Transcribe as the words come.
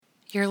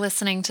You're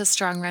listening to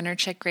Strong Runner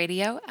Chick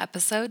Radio,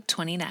 episode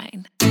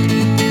 29.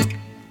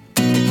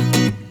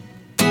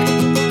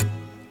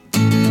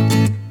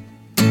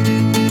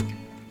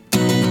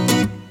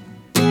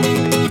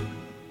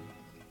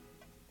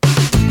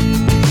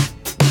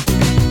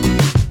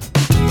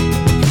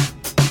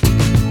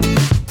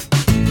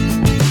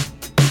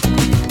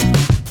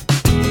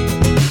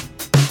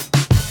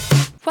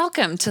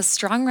 Welcome to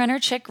Strong Runner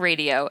Chick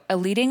Radio, a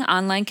leading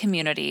online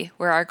community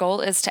where our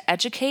goal is to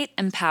educate,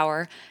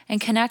 empower,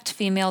 and connect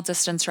female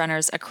distance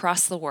runners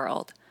across the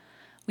world.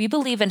 We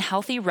believe in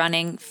healthy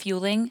running,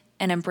 fueling,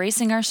 and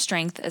embracing our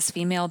strength as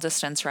female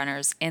distance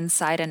runners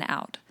inside and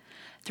out.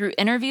 Through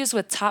interviews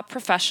with top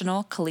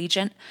professional,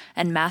 collegiate,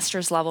 and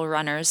master's level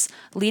runners,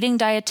 leading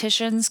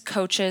dietitians,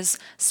 coaches,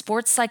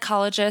 sports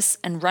psychologists,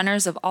 and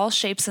runners of all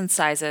shapes and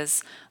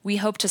sizes, we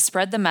hope to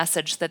spread the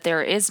message that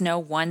there is no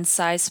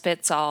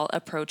one-size-fits-all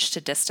approach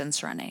to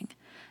distance running.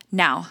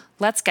 Now,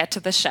 let's get to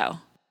the show.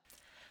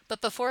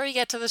 But before we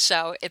get to the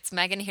show, it's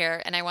Megan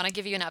here, and I want to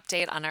give you an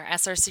update on our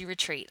SRC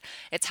retreat.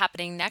 It's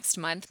happening next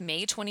month,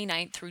 May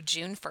 29th through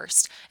June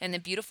 1st, in the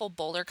beautiful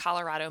Boulder,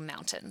 Colorado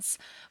mountains.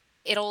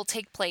 It'll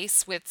take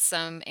place with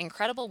some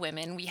incredible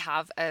women. We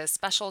have a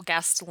special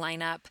guest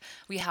lineup.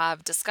 We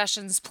have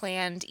discussions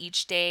planned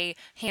each day,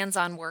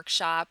 hands-on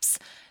workshops,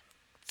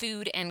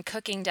 food and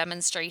cooking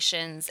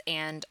demonstrations,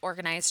 and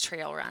organized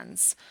trail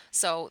runs.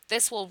 So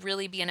this will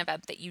really be an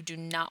event that you do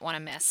not want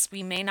to miss.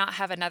 We may not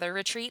have another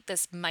retreat.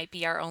 This might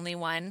be our only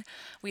one.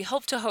 We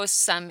hope to host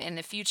some in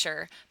the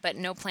future, but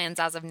no plans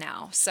as of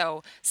now.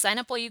 So sign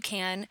up while you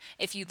can.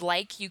 If you'd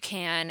like, you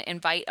can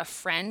invite a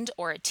friend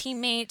or a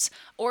teammate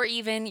or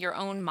even your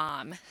own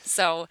mom.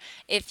 So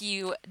if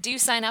you do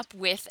sign up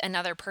with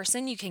another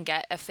person, you can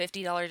get a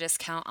 $50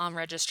 discount on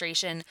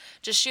registration.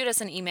 Just shoot us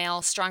an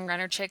email,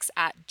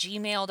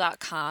 strongrunnerchicks@gmail.com,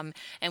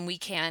 and we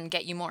can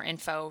get you more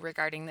info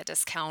regarding the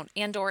discount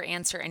and or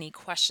answer any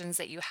questions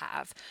that you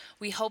have.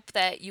 We hope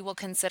that you will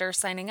consider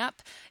signing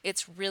up.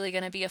 It's really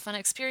going to be a fun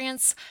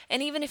experience.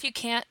 And even if you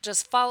can't,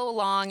 just follow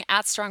along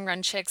at Strong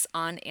Run Chicks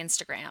on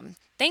Instagram.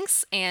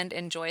 Thanks and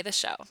enjoy the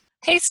show.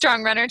 Hey,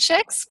 Strong Runner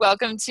Chicks.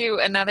 Welcome to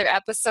another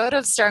episode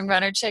of Strong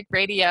Runner Chick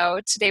Radio.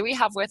 Today we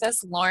have with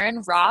us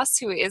Lauren Ross,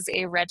 who is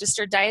a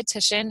registered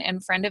dietitian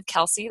and friend of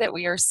Kelsey that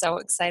we are so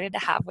excited to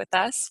have with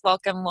us.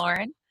 Welcome,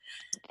 Lauren.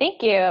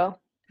 Thank you.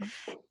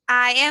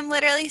 I am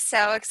literally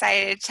so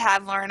excited to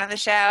have Lauren on the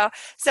show.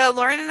 So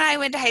Lauren and I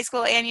went to high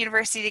school and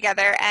university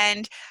together,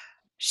 and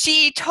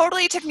she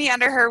totally took me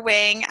under her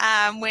wing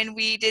when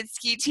we did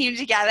ski team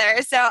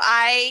together. So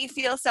I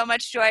feel so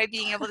much joy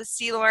being able to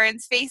see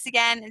Lauren's face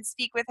again and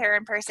speak with her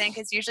in person,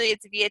 because usually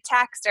it's via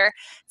text or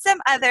some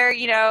other,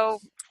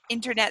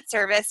 internet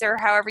service or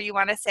however you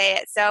want to say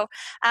it. So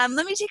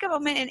let me take a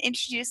moment and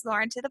introduce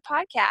Lauren to the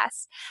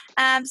podcast.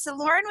 So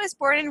Lauren was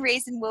born and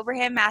raised in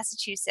Wilbraham,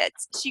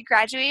 Massachusetts. She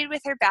graduated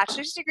with her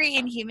bachelor's degree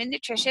in human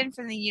nutrition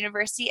from the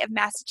University of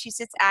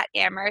Massachusetts at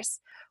Amherst,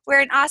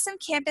 where an awesome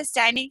campus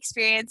dining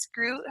experience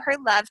grew her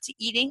love to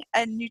eating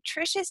a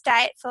nutritious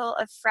diet full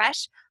of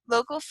fresh,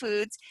 local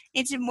foods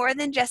into more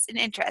than just an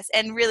interest.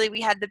 And really, we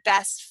had the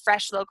best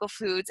fresh local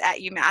foods at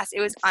UMass. It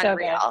was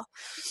unreal.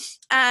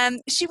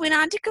 She went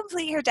on to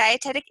complete her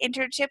dietetic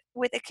internship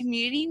with a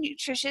community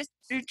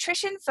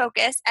nutrition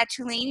focus at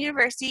Tulane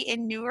University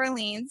in New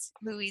Orleans,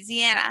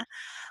 Louisiana.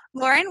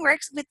 Lauren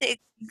works with the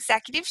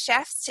executive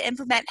chefs to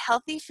implement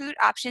healthy food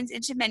options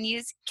into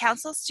menus,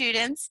 counsel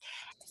students,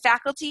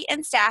 faculty,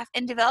 and staff,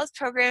 and develops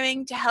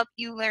programming to help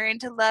you learn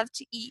to love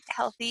to eat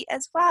healthy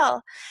as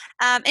well.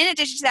 In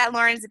addition to that,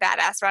 Lauren is a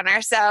badass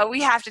runner, so we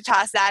have to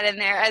toss that in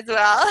there as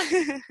well.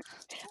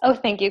 Oh,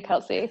 thank you,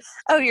 Kelsey.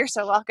 Oh, you're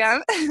so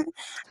welcome.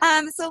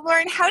 So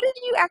Lauren, how did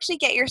you actually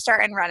get your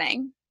start in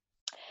running?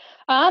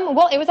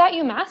 Well, it was at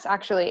UMass,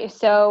 actually.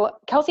 So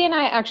Kelsey and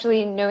I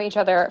actually know each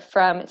other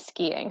from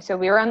skiing. So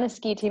we were on the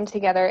ski team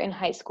together in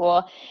high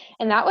school,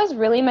 and that was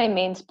really my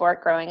main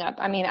sport growing up.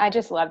 I mean, I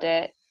just loved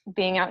it,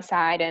 being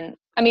outside. And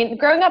I mean,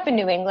 growing up in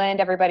New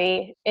England,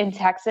 everybody in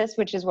Texas,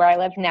 which is where I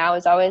live now,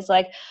 is always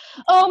like,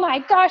 oh my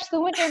gosh,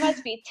 the winter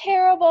must be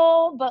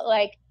terrible. But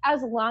like,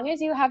 as long as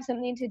you have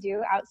something to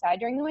do outside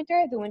during the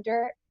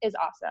winter is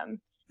awesome.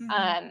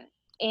 Mm-hmm.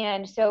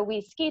 And so we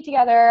skied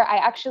together. I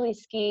actually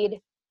skied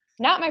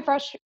not my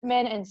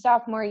freshman and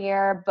sophomore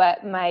year,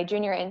 but my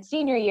junior and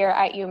senior year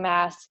at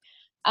UMass.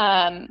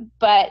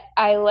 But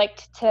I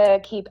liked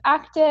to keep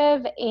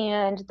active,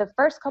 and the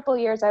first couple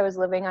years I was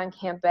living on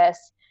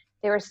campus,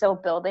 they were still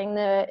building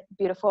the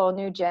beautiful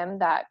new gym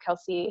that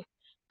Kelsey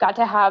got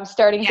to have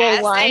starting day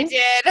one.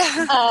 Yes,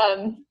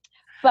 I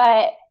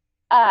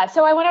did.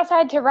 So I went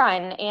outside to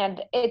run,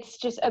 and it's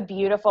just a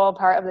beautiful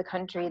part of the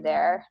country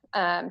there.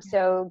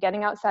 So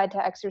getting outside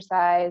to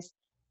exercise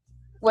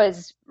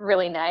was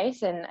really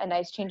nice and a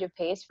nice change of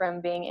pace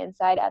from being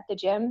inside at the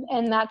gym.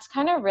 And that's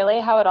kind of really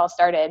how it all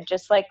started,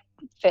 just like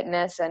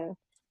fitness and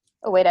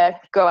a way to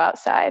go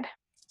outside.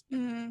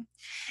 Mm.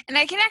 And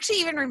I can actually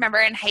even remember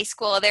in high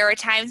school, there were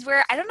times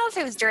where, I don't know if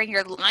it was during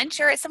your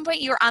lunch or at some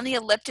point you were on the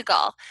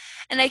elliptical.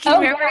 And I can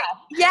remember,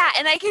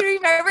 and I can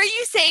remember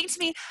you saying to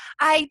me,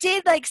 I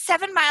did like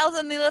 7 miles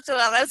on the elliptical.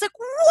 And I was like,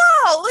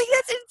 whoa, like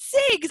that's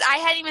insane. Because I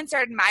hadn't even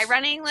started my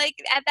running like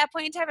at that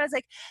point in time. I was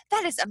like,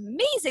 that is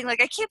amazing.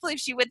 Like, I can't believe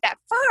she went that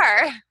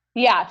far.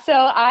 Yeah, so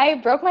I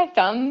broke my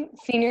thumb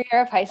senior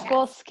year of high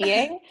school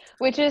skiing,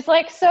 which is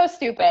like so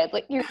stupid.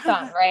 Like your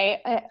thumb, right?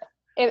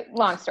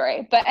 Long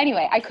story. But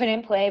anyway, I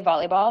couldn't play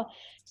volleyball.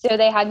 So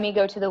they had me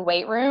go to the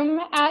weight room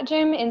at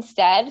gym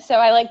instead. So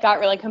I like got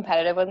really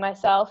competitive with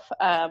myself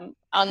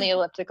on the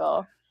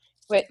elliptical,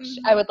 which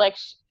I would like,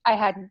 I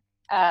had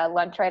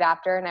lunch right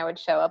after and I would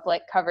show up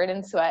like covered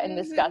in sweat and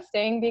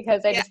disgusting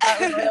because I just got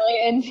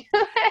really into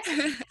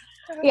it.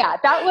 Yeah,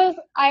 that was,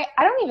 I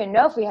don't even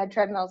know if we had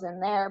treadmills in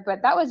there,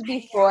 but that was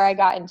before I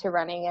got into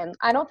running. And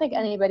I don't think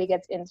anybody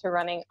gets into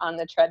running on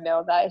the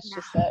treadmill. That is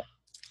just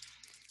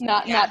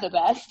not the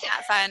best.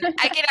 Not fun.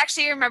 I can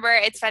actually remember,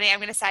 it's funny, I'm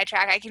going to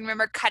sidetrack. I can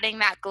remember cutting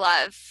that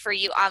glove for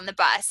you on the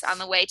bus on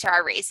the way to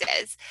our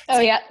races.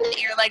 Oh, yeah.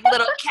 Your like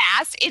little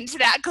cast into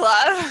that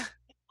glove.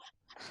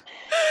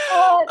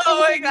 Oh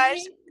my gosh.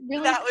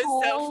 Really that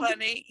was so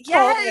funny.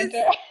 Yes.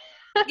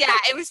 Yeah,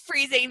 it was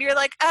freezing. And you're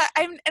like,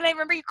 and I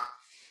remember you.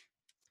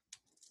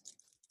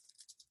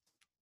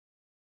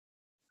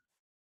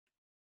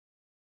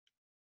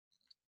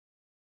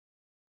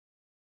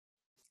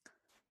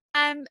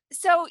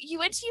 So you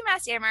went to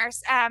UMass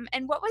Amherst,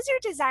 and what was your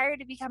desire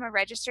to become a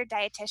registered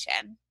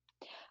dietitian?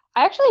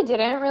 I actually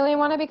didn't really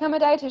want to become a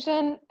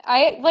dietitian.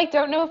 I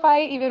don't know if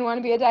I even want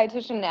to be a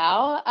dietitian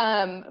now,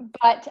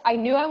 but I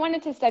knew I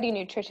wanted to study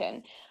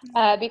nutrition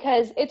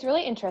because it's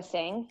really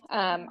interesting.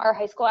 Our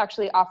high school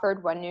actually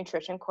offered one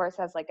nutrition course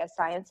as like a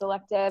science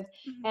elective,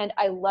 and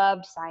I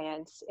loved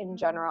science in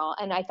general.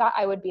 And I thought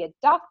I would be a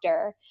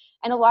doctor,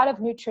 and a lot of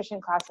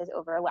nutrition classes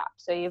overlap.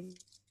 So you've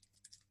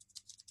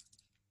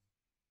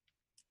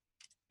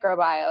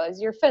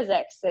microbios, your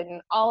physics,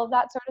 and all of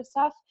that sort of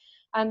stuff.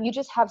 You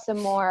just have some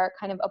more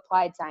kind of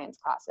applied science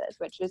classes,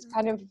 which is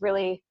kind of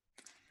really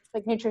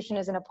like nutrition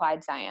is an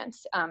applied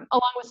science,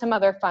 along with some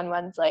other fun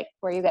ones like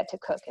where you get to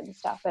cook and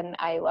stuff. And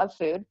I love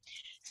food.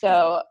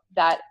 So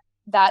that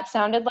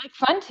sounded like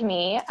fun to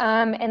me.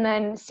 And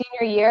then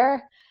senior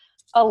year,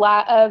 a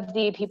lot of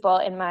the people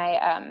in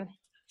my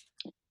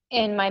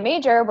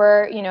major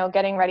were,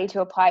 getting ready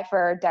to apply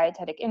for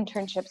dietetic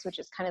internships, which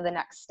is kind of the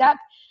next step.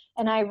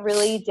 And I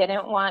really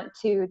didn't want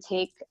to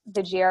take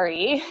the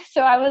GRE.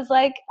 So I was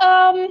like,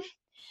 I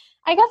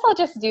guess I'll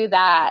just do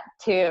that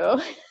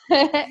too.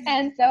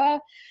 And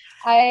so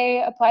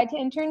I applied to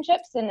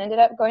internships and ended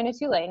up going to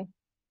Tulane.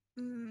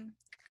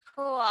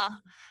 Cool.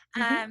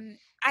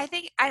 I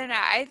think about it and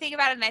I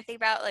think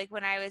about like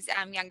when I was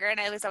younger and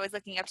I was always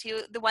looking up to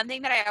you. The one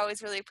thing that I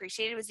always really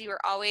appreciated was you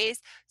were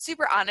always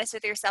super honest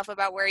with yourself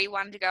about where you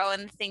wanted to go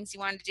and the things you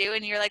wanted to do.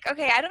 And you're like,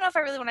 okay, I don't know if I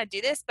really want to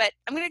do this, but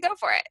I'm going to go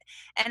for it.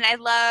 And I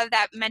love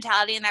that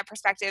mentality and that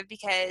perspective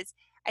because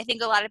I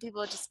think a lot of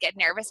people just get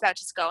nervous about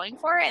just going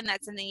for it. And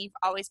that's something you've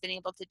always been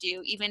able to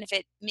do, even if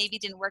it maybe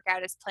didn't work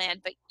out as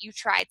planned, but you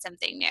tried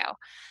something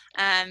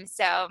new.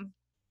 So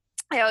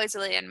I always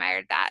really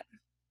admired that.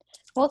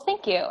 Well,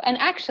 thank you. And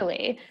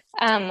actually,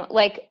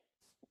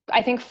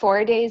 I think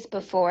 4 days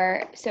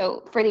before,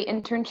 so for the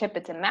internship,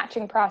 it's a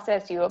matching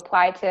process. You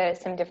apply to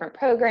some different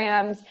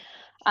programs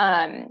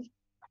and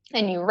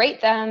you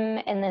rate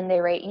them and then they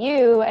rate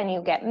you and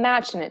you get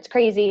matched and it's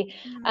crazy.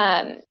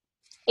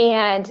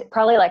 And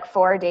probably like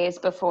 4 days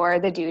before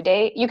the due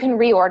date, you can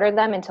reorder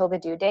them until the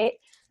due date.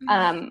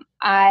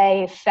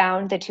 I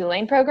found the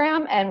Tulane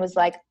program and was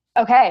like,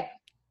 okay,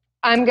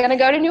 I'm going to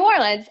go to New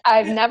Orleans.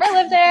 I've never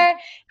lived there.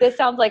 This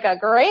sounds like a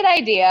great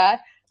idea.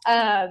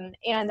 And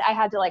I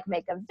had to like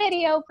make a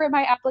video for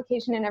my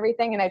application and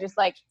everything. And I just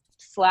like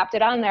slapped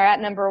it on there at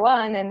number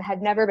 1 and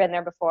had never been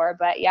there before.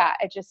 But yeah,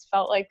 it just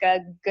felt like a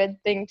good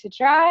thing to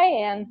try.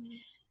 And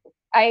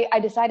I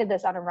decided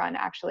this on a run,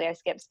 actually. I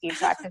skipped ski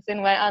practice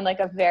and went on like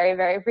a very,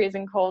 very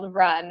freezing cold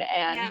run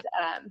and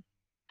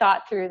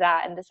thought through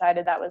that and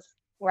decided that was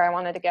where I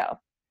wanted to go.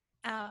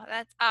 Oh,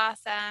 that's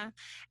awesome.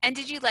 And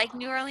did you like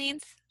New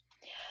Orleans?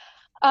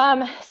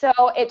 So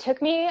it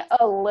took me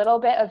a little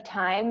bit of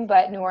time,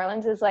 but New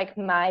Orleans is like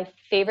my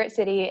favorite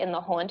city in the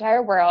whole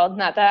entire world.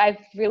 Not that I've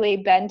really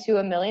been to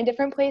a million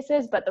different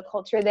places, but the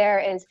culture there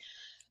is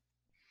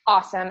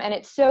awesome. And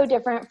it's so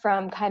different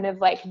from kind of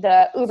like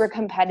the uber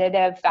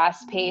competitive,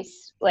 fast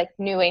paced, like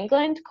New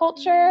England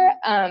culture.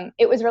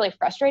 It was really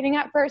frustrating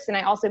at first. And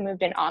I also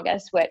moved in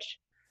August, which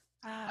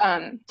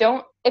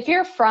if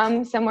you're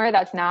from somewhere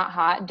that's not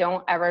hot,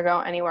 don't ever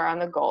go anywhere on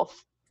the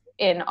Gulf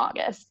in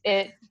August.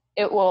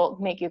 It will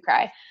make you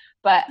cry.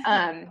 But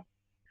I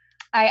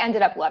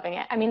ended up loving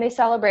it. I mean, they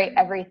celebrate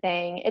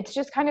everything. It's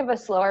just kind of a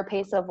slower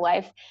pace of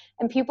life.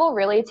 And people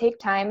really take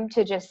time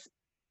to just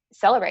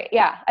celebrate.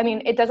 Yeah. I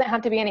mean, it doesn't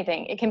have to be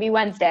anything. It can be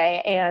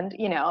Wednesday. And,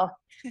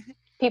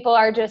 people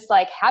are just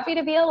like happy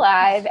to be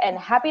alive and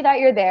happy that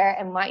you're there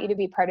and want you to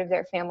be part of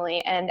their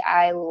family. And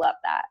I love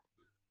that.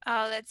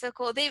 Oh, that's so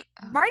cool.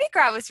 Mardi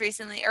Gras was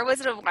recently, or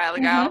was it a while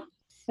ago? Mm-hmm.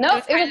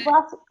 No, it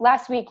was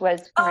last week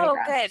was Mardi Oh,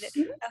 Gras. good.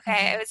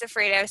 Okay, I was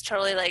afraid I was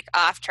totally like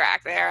off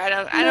track there. I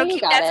don't you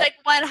keep. got That's it. like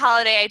one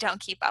holiday I don't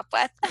keep up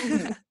with.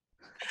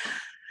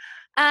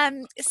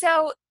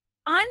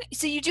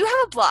 So you do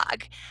have a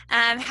blog,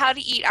 How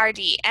to Eat RD,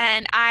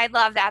 and I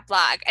love that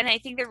blog. And I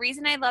think the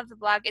reason I love the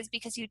blog is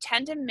because you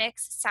tend to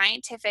mix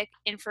scientific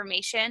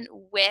information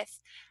with,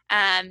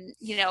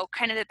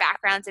 kind of the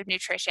backgrounds of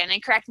nutrition.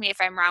 And correct me if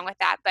I'm wrong with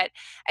that, but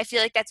I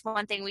feel like that's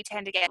one thing we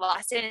tend to get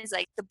lost in is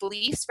like the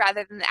beliefs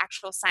rather than the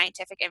actual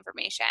scientific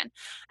information.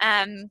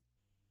 And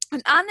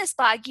on this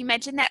blog, you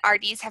mentioned that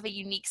RDs have a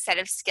unique set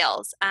of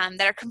skills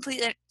that are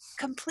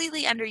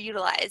completely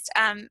underutilized.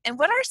 And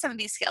what are some of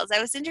these skills?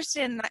 I was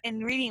interested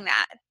in reading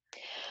that.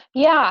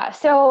 Yeah.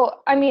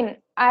 So, I mean,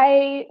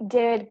 I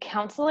did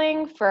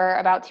counseling for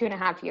about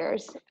 2.5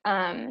 years.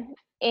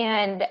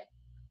 And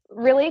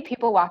really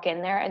people walk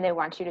in there and they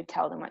want you to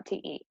tell them what to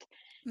eat.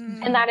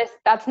 And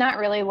that's not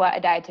really what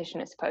a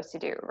dietitian is supposed to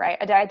do, right?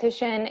 A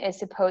dietitian is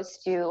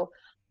supposed to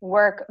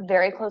work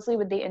very closely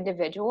with the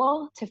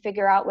individual to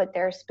figure out what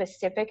their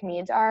specific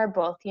needs are,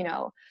 both,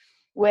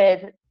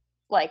 with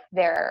like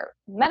their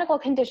medical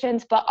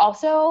conditions, but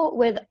also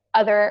with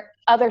other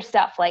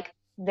stuff like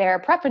their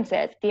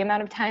preferences, the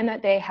amount of time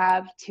that they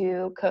have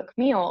to cook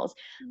meals,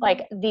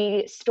 like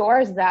the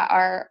stores that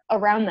are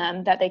around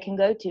them that they can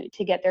go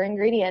to get their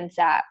ingredients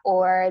at,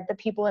 or the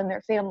people in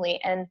their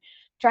family, and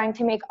trying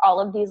to make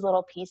all of these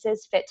little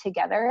pieces fit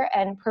together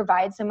and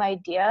provide some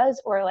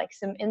ideas or like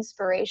some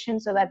inspiration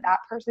so that that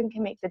person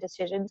can make the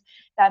decisions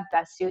that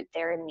best suit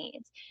their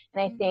needs.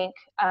 And I think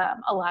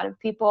a lot of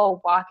people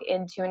walk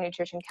into a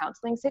nutrition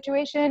counseling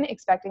situation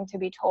expecting to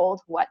be told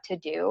what to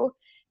do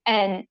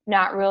and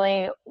not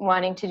really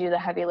wanting to do the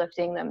heavy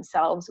lifting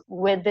themselves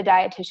with the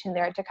dietitian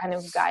there to kind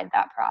of guide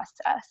that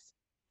process.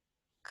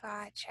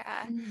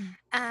 Gotcha.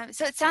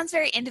 So it sounds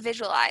very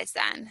individualized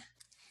then.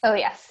 Oh,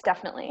 yes,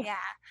 definitely. Yeah.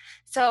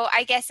 So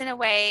I guess in a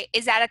way,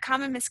 is that a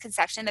common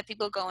misconception that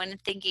people go in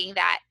thinking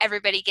that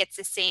everybody gets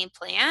the same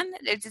plan?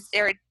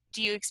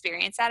 Do you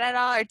experience that at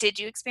all, or did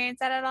you experience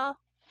that at all?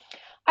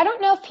 I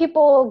don't know if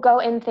people go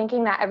in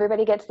thinking that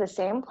everybody gets the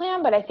same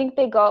plan, but I think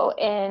they go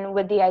in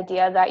with the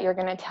idea that you're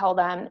going to tell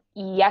them,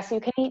 yes, you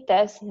can eat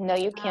this. No,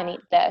 you can't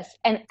eat this.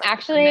 And like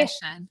actually,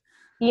 permission.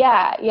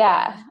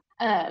 Yeah.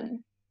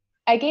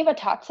 I gave a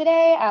talk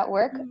today at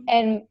work,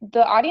 and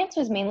the audience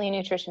was mainly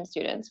nutrition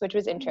students, which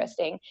was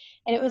interesting.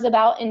 And it was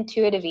about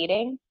intuitive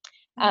eating,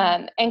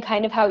 and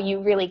kind of how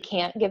you really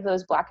can't give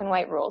those black and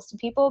white rules to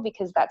people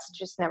because that's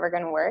just never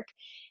going to work.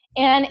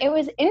 And it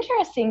was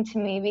interesting to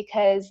me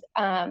because,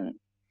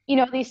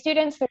 these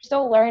students, they're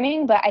still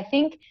learning, but I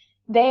think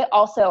they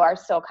also are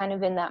still kind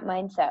of in that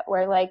mindset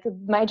where like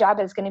my job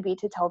is going to be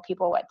to tell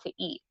people what to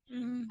eat.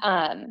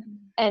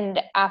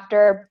 And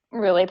after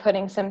really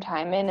putting some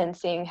time in and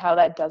seeing how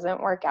that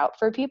doesn't work out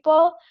for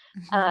people,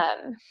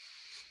 I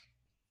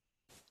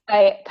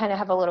kind of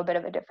have a little bit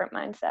of a different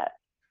mindset.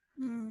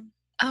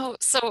 Oh,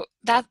 so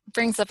that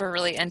brings up a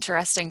really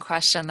interesting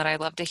question that I'd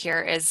love to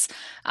hear is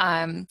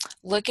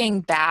looking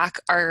back,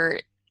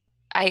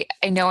 I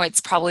know it's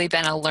probably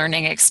been a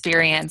learning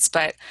experience,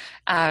 but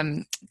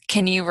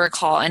can you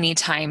recall any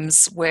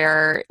times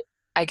where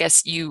I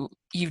guess you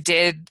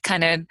did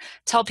kind of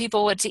tell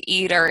people what to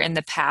eat, or in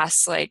the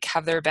past, like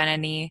have there been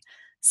any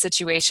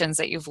situations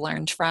that you've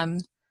learned from?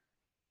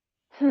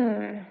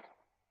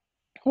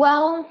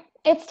 Well,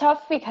 it's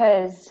tough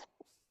because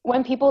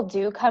when people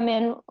do come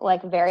in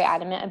like very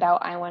adamant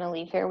about I want to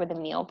leave here with a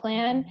meal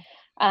plan,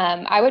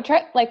 I would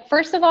try, like,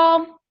 first of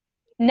all,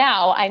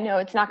 now I know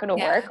it's not going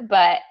to work,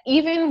 but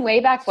even way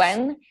back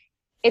when,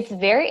 it's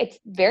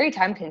very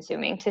time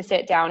consuming to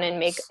sit down and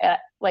make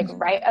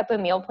write up a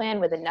meal plan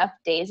with enough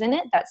days in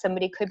it that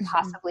somebody could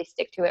possibly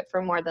stick to it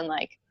for more than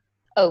like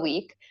a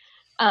week.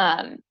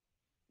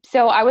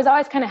 So I was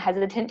always kind of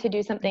hesitant to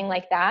do something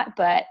like that,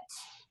 but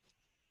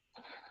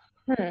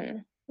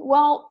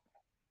well,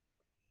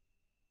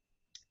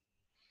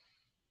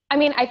 I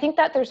mean, I think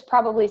that there's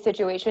probably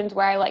situations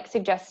where I like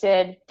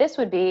suggested this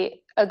would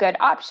be a good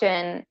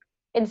option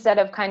instead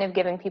of kind of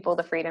giving people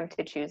the freedom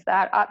to choose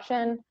that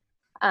option.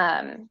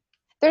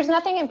 There's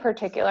nothing in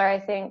particular, I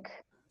think,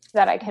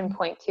 that I can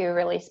point to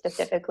really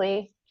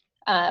specifically.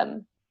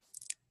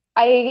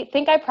 I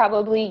think I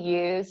probably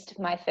used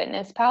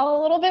MyFitnessPal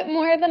a little bit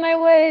more than I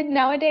would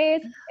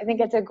nowadays. I think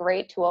it's a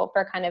great tool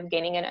for kind of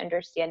gaining an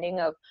understanding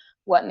of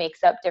what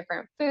makes up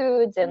different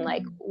foods and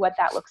like what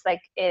that looks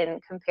like in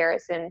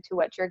comparison to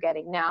what you're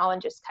getting now,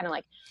 and just kind of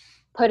like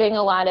putting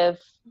a lot of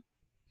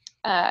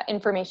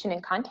information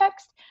in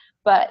context.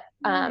 But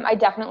I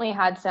definitely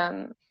had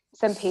some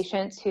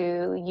patients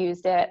who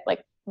used it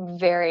like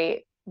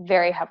very,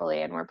 very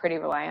heavily and were pretty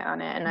reliant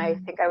on it. And I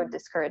think I would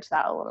discourage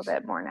that a little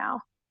bit more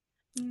now.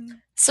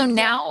 So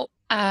now,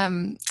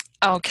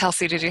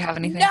 Kelsey, did you have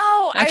anything?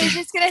 No, okay. I was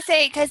just going to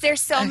say, because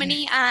there's so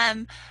many,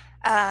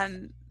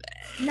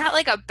 not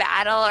like a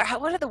battle or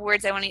what are the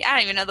words I want to use? I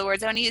don't even know the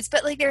words I want to use,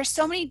 but like there's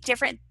so many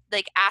different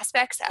like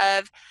aspects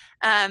of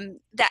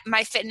that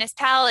My Fitness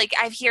Pal. Like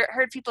I've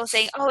heard people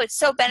saying, oh, it's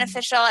so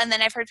beneficial. And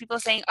then I've heard people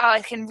saying, oh,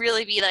 it can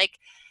really be like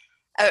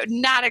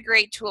not a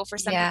great tool for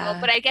some people,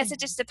 but I guess it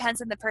just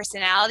depends on the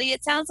personality,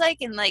 it sounds like,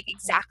 and like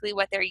exactly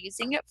what they're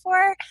using it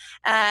for.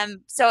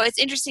 So it's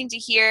interesting to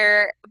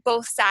hear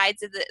both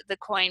sides of the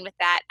coin with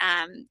that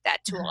that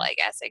tool, I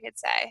guess I could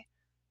say.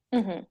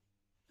 Mm-hmm.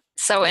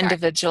 So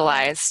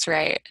individualized,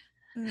 right?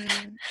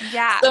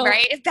 Yeah, so,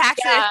 right? Back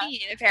to the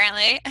theme,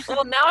 apparently.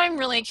 Well, now I'm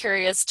really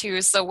curious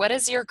too. So what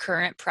does your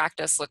current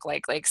practice look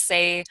like? Like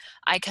say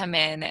I come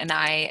in and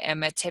I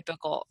am a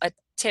typical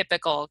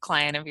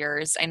client of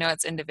yours. I know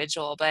it's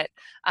individual, but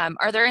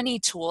are there any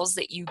tools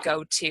that you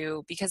go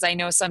to? Because I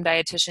know some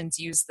dietitians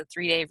use the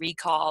 3-day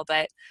recall,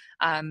 but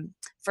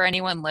for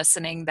anyone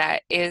listening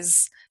that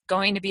is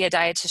going to be a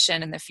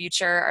dietitian in the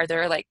future, are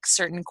there like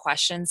certain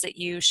questions that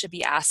you should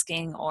be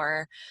asking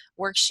or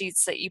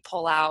worksheets that you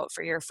pull out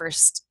for your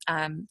first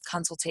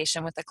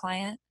consultation with a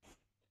client?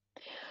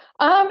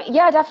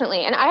 Yeah,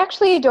 definitely. And I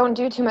actually don't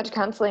do too much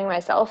counseling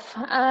myself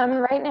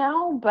right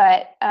now,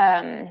 but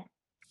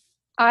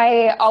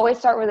I always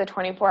start with a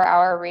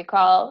 24-hour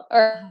recall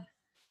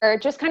or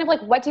just kind of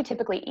like, what do you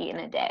typically eat in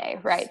a day,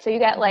 right? So you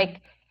get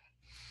like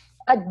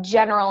a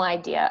general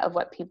idea of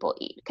what people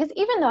eat. Because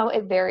even though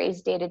it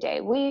varies day to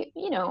day,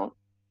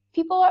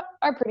 people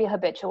are pretty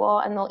habitual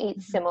and they'll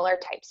eat similar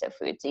types of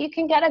food. So you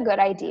can get a good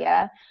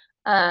idea.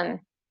 I'm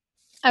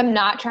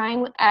not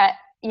trying at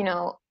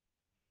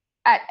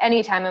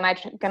any time am I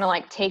going to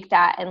like take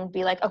that and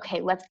be like,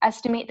 okay, let's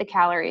estimate the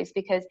calories,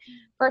 because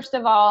first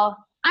of all,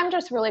 I'm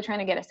just really trying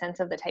to get a sense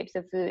of the types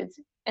of foods.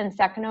 And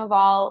second of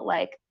all,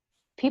 like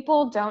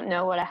people don't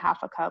know what a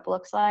half a cup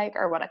looks like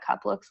or what a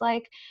cup looks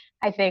like.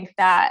 I think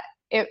that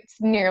it's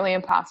nearly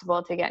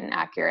impossible to get an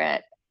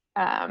accurate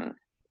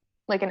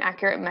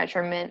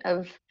measurement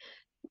of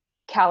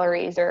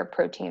calories or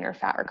protein or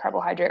fat or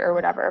carbohydrate or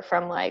whatever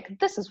from like,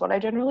 this is what I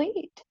generally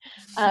eat.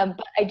 But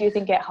I do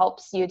think it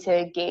helps you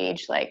to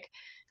gauge like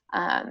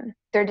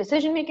their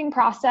decision-making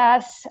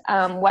process,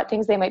 what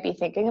things they might be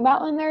thinking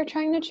about when they're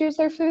trying to choose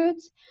their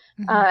foods.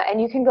 And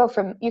you can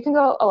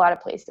go a lot of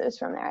places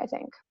from there, I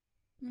think.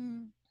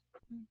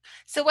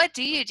 So what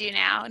do you do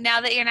now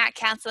that you're not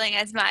counseling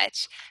as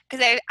much?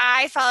 Because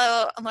I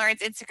follow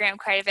Lauren's Instagram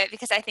quite a bit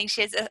because I think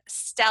she has a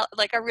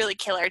really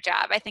killer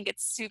job. I think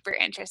it's super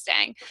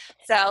interesting.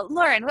 So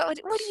Lauren, what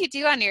do you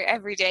do on your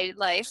everyday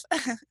life?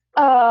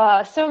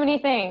 So many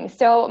things.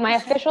 So my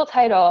official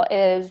title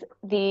is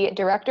the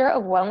Director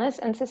of Wellness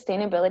and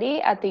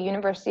Sustainability at the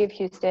University of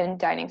Houston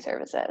Dining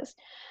Services.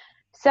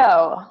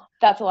 So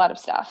that's a lot of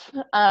stuff.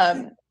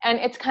 And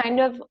it's kind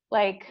of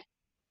like,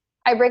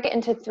 I break it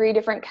into 3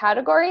 different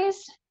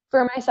categories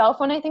for myself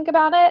when I think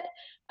about it.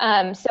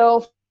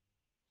 So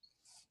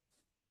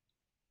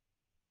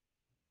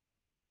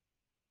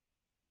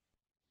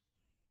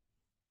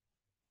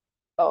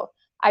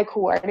I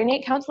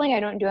coordinate counseling. I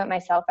don't do it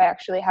myself. I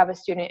actually have a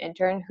student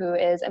intern who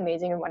is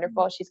amazing and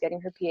wonderful. She's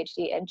getting her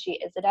PhD and she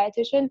is a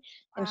dietitian,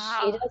 and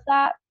she does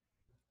that,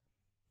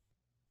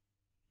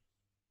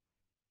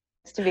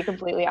 to be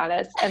completely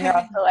honest. And they're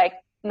also like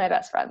my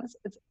best friends.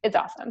 It's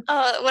awesome.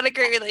 Oh, what a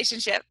great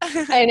relationship.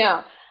 I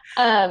know.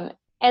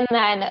 And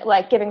then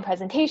like giving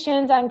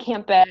presentations on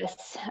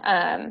campus.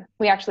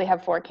 We actually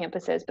have 4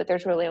 campuses, but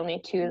there's really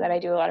only 2 that I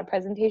do a lot of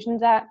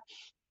presentations at.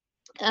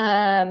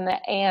 And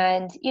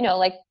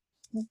like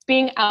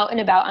being out and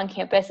about on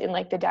campus in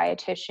like the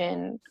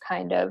dietitian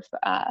kind of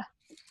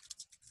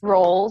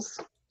roles.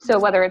 So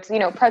whether it's,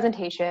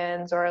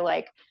 presentations or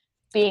like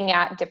being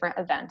at different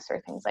events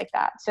or things like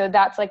that. So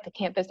that's like the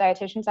campus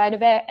dietitian side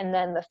of it. And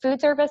then the food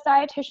service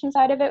dietitian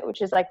side of it,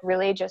 which is like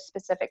really just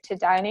specific to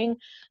dining,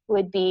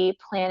 would be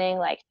planning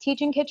like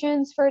teaching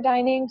kitchens for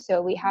dining.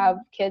 So we have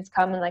kids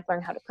come and like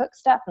learn how to cook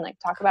stuff and like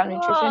talk about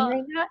nutrition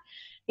during that.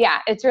 Yeah,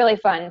 it's really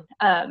fun.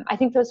 I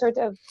think those sorts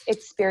of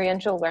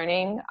experiential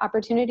learning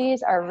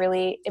opportunities are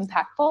really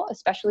impactful,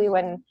 especially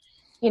when,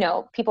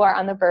 people are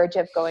on the verge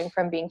of going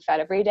from being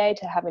fed every day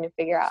to having to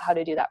figure out how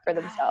to do that for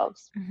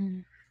themselves.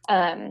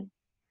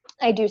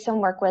 I do some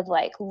work with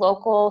like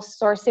local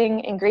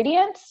sourcing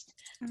ingredients.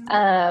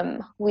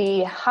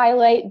 We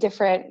highlight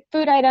different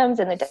food items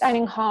in the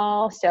dining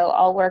hall. So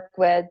I'll work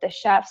with the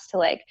chefs to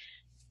like,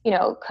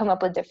 come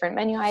up with different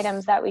menu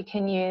items that we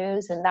can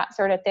use and that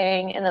sort of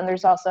thing. And then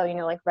there's also,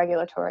 like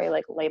regulatory,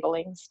 like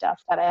labeling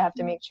stuff that I have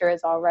to make sure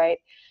is all right.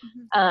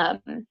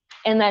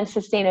 And then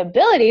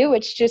sustainability,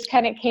 which just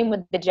kind of came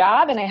with the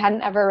job and I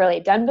hadn't ever really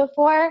done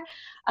before.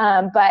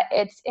 But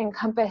it's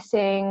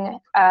encompassing,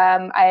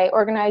 I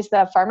organize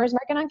the farmers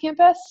market on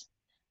campus.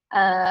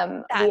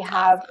 We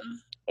have,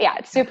 awesome. Yeah,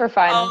 it's super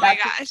fun. Oh my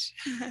gosh.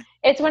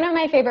 It's one of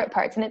my favorite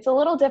parts, and it's a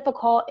little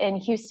difficult in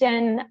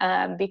Houston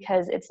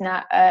because it's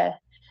not a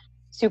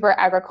super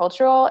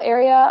agricultural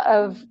area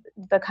of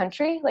the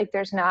country. Like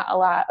there's not a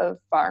lot of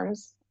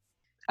farms.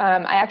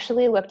 I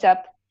actually looked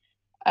up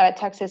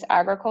Texas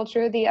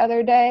agriculture the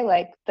other day,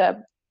 like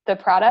the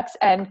products,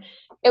 and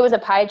it was a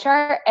pie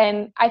chart,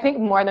 and I think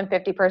more than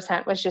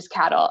 50% was just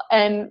cattle,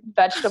 and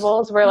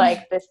vegetables were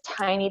like this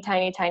tiny,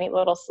 tiny, tiny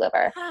little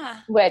sliver,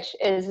 which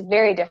is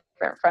very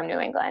different from New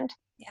England.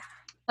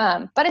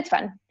 Yeah. But it's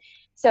fun.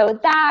 So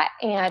that,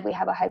 and we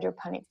have a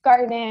hydroponic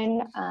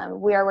garden.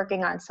 We are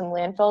working on some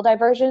landfill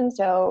diversion,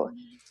 so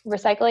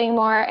recycling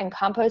more and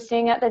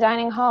composting at the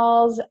dining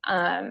halls,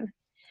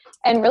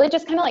 and really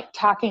just kind of like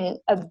talking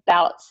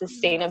about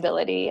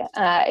sustainability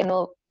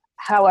in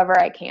however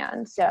I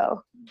can.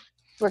 So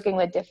working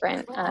with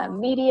different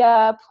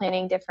media,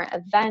 planning different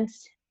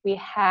events. We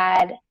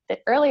had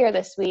earlier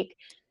this week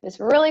this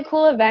really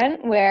cool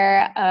event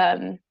where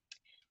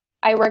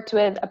I worked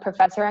with a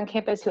professor on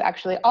campus who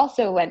actually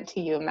also went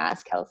to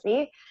UMass,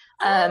 Kelsey.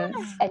 And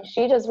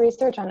she does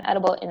research on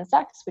edible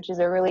insects, which is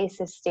a really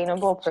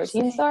sustainable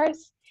protein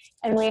source.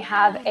 And we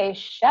have a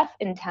chef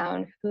in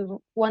town who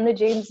won the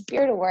James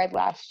Beard Award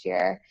last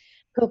year,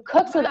 who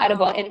cooks with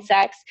edible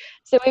insects.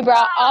 So we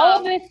brought all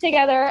of this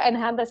together and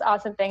had this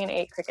awesome thing and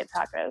ate cricket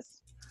tacos.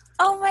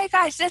 Oh my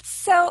gosh, that's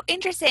so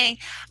interesting.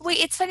 Wait,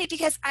 it's funny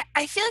because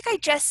I feel like I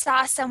just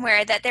saw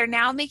somewhere that they're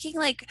now making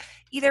like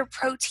either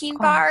protein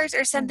bars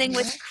or something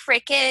with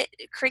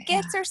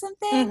crickets or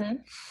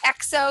something.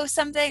 Exo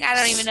something. I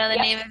don't even know the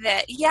name of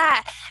it.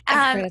 Yeah.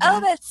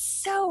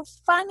 That's so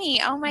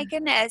funny. Oh my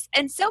goodness.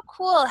 And so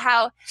cool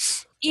how,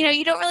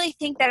 you don't really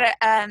think that,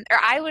 or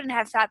I wouldn't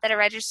have thought that a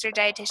registered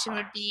dietitian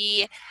would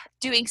be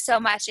doing so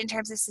much in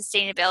terms of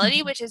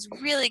sustainability, which is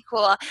really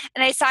cool.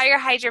 And I saw your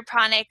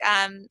hydroponic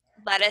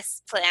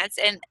lettuce plants,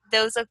 and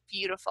those look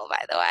beautiful,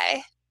 by the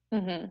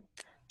way.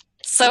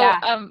 So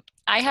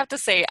I have to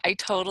say, I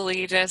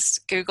totally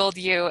just Googled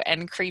you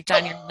and creeped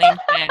on your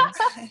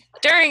LinkedIn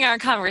during our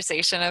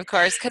conversation, of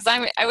course, because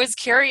I was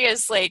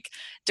curious, like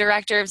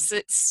director of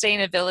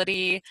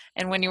sustainability,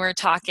 and when you were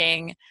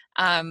talking,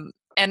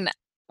 and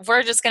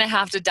we're just going to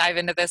have to dive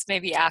into this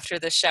maybe after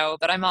the show,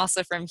 but I'm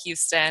also from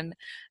Houston,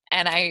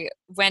 and I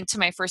went to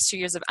my first 2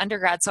 years of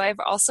undergrad, so I've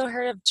also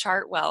heard of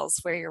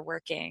Chartwells, where you're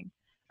working,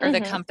 or the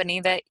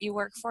company that you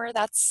work for.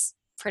 That's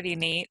pretty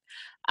neat.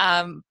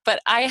 But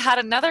I had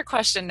another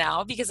question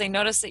now, because I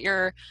noticed that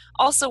you're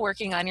also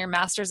working on your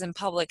master's in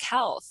public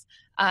health.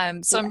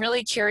 So I'm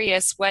really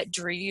curious what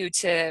drew you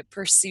to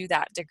pursue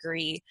that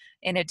degree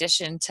in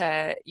addition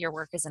to your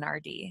work as an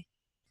RD?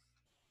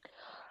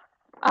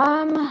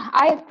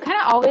 I kind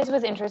of always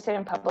was interested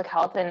in public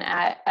health, and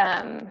at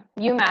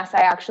UMass,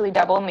 I actually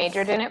double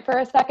majored in it for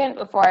a second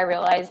before I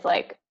realized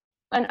like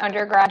an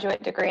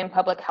undergraduate degree in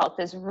public health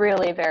is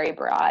really very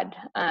broad.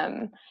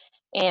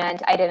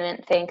 And I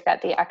didn't think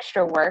that the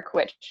extra work,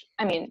 which,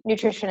 I mean,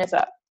 nutrition is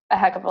a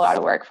heck of a lot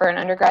of work for an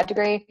undergrad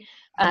degree.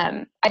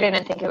 I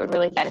didn't think it would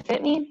really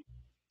benefit me.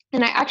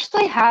 And I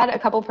actually had a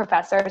couple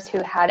professors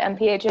who had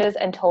MPHs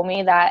and told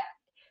me that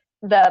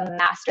the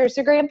master's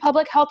degree in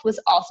public health was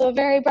also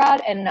very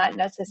broad and not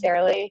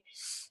necessarily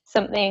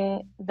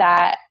something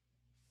that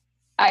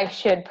I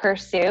should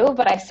pursue,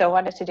 but I still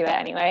wanted to do it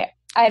anyway.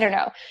 I don't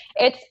know.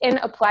 It's in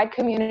applied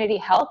community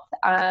health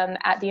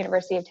at the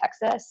University of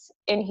Texas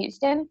in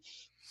Houston.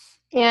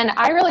 And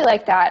I really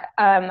like that.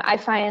 I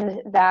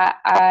find that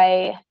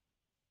I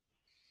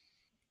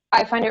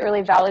find it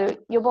really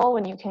valuable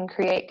when you can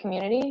create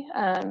community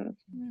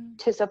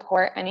to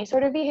support any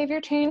sort of behavior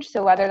change.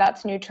 So whether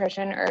that's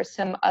nutrition or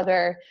some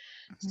other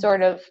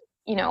sort of,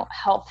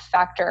 health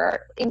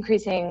factor,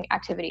 increasing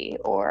activity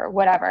or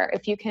whatever,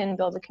 if you can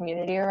build a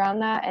community around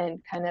that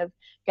and kind of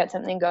get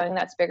something going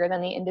that's bigger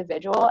than the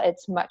individual,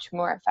 it's much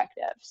more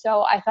effective.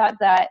 So I thought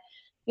that,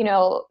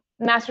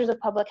 Masters of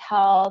Public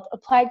Health,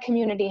 Applied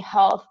Community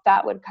Health,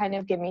 that would kind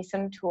of give me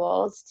some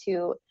tools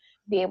to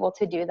be able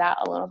to do that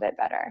a little bit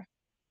better.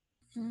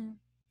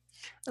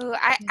 Ooh,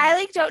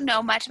 I don't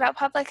know much about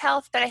public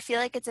health, but I feel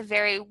like it's a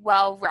very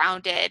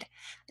well-rounded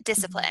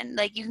discipline.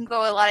 Like you can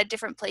go a lot of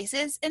different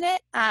places in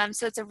it.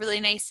 So it's a really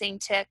nice thing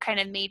to kind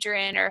of major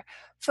in or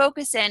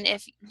focus in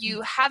if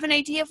you have an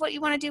idea of what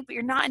you want to do, but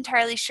you're not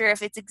entirely sure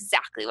if it's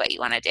exactly what you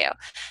want to do.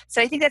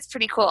 So I think that's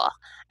pretty cool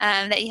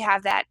that you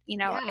have that,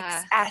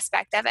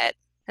 aspect of it.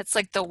 It's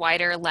like the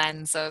wider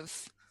lens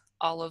of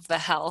all of the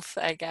health,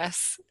 I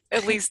guess.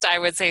 At least I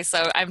would say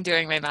so. I'm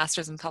doing my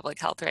master's in public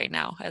health right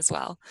now as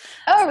well.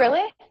 Oh,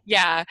 really?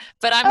 Yeah,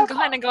 but I'm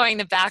kind of going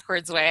the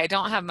backwards way. I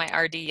don't have my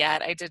RD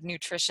yet. I did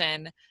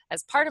nutrition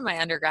as part of my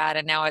undergrad,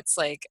 and now it's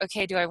like,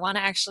 okay, do I want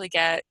to actually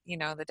get,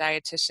 the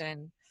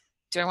dietitian?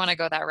 Do I want to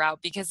go that route?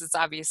 Because it's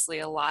obviously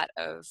a lot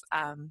of,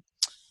 a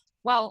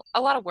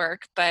lot of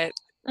work, but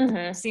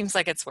seems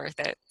like it's worth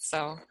it.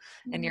 So,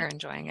 and you're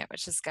enjoying it,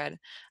 which is good.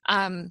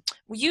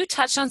 You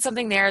touched on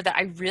something there that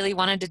I really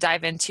wanted to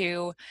dive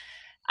into.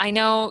 I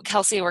know,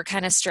 Kelsey, we're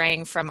kind of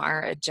straying from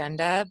our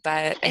agenda,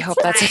 but I hope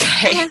that's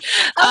okay.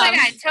 Oh my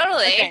God,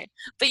 totally. Okay.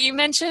 But you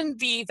mentioned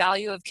the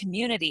value of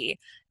community,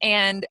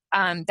 and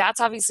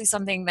that's obviously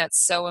something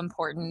that's so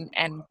important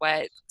and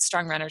what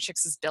Strong Runner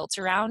Chicks is built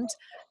around.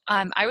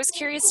 I was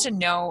curious to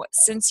know,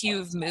 since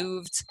you've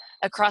moved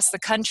across the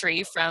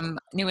country from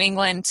New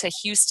England to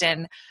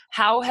Houston,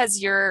 how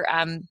has your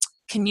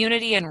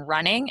community and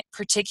running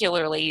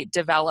particularly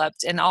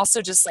developed, and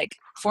also just like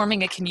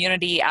forming a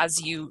community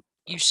as you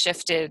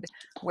shifted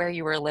where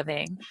you were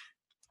living?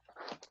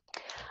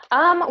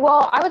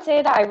 Well, I would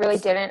say that I really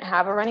didn't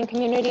have a running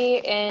community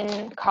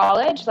in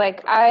college.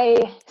 Like,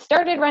 I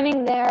started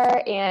running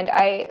there and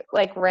I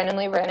like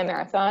randomly ran a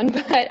marathon,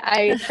 but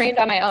I trained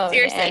on my own.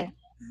 Seriously. And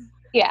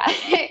yeah,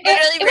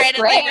 Literally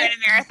randomly ran a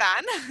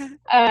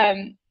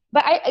marathon.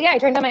 But I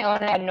trained on my own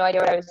and I had no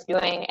idea what I was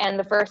doing. And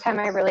the first time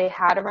I really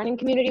had a running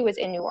community was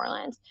in New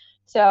Orleans.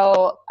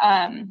 So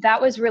that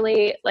was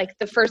really like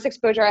the first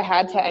exposure I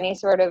had to any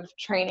sort of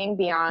training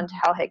beyond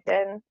Hal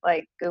Higdon,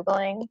 like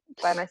Googling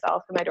by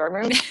myself in my dorm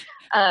room.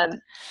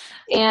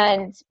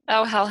 And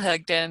Hal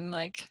Higdon,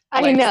 like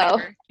I know.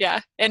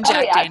 Yeah. And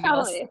Jack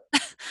Daniels.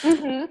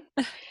 Totally.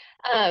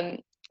 Mm-hmm.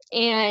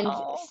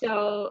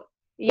 So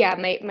yeah,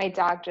 my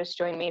dog just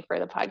joined me for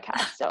the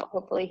podcast, so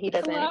hopefully he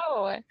doesn't.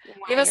 Hello.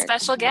 We have a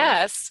special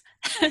guest.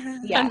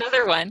 Yes.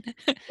 Another one.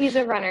 He's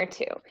a runner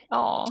too.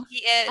 Oh, he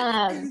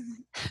is.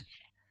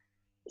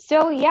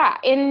 So yeah,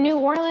 in New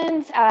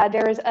Orleans,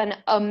 there's an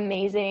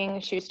amazing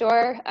shoe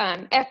store,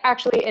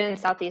 actually in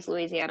Southeast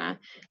Louisiana.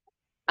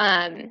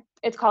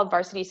 It's called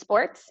Varsity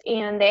Sports,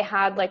 and they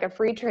had like a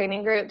free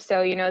training group.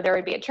 So, there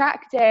would be a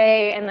track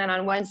day, and then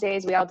on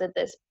Wednesdays, we all did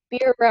this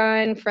beer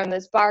run from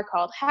this bar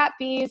called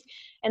Happy's,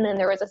 and then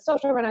there was a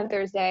social run on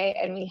Thursday,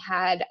 and we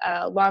had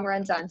long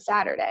runs on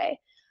Saturday.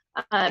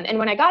 And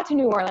when I got to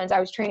New Orleans, I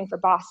was training for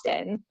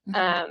Boston.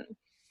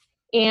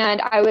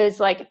 And I was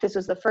like, this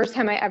was the first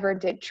time I ever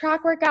did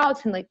track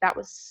workouts. And like, that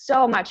was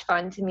so much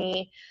fun to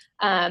me.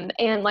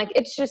 And like,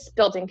 it's just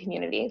building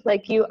community.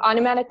 Like, you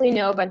automatically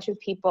know a bunch of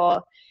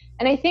people.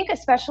 And I think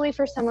especially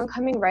for someone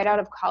coming right out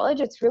of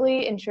college, it's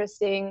really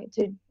interesting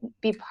to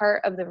be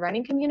part of the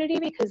running community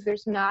because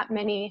there's not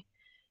many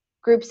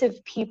groups of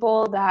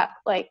people that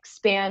like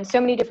span so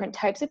many different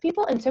types of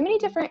people and so many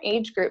different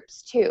age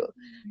groups too.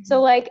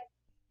 So like,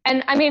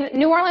 and I mean,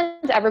 New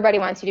Orleans, everybody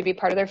wants you to be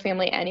part of their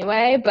family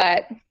anyway,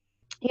 but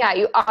yeah,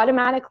 you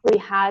automatically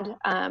had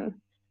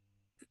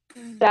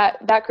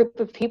that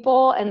group of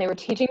people, and they were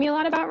teaching me a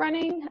lot about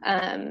running,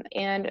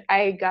 and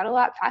I got a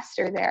lot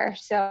faster there.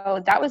 So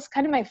that was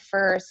kind of my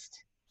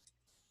first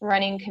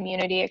running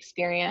community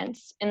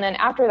experience. And then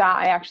after that,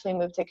 I actually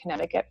moved to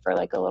Connecticut for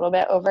like a little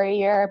bit over a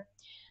year,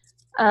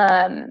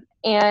 and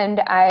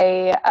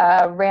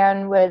I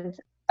ran with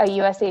a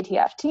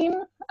USATF team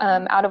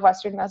out of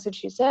Western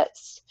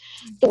Massachusetts,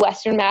 the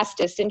Western Mass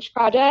Distance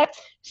Project.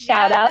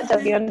 Shout out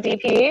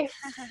WMDP.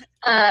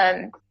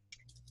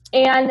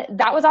 And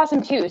that was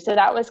awesome too. So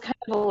that was kind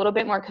of a little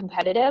bit more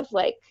competitive.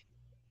 Like,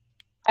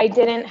 I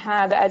didn't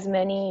have as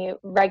many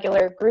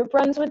regular group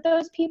runs with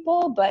those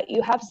people, but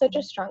you have such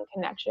a strong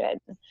connection.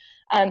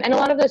 And a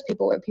lot of those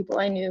people were people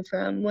I knew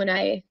from when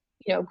I,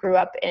 grew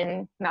up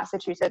in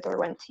Massachusetts or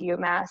went to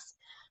UMass.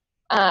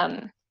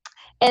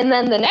 And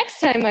then the next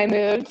time I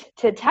moved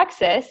to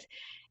Texas,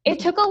 it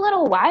took a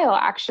little while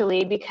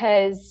actually,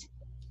 because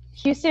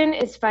Houston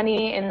is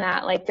funny in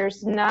that like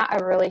there's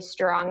not a really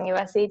strong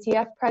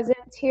USATF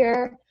presence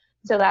here.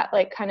 So that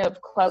like kind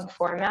of club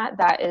format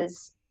that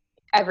is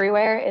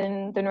everywhere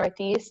in the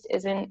Northeast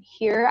isn't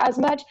here as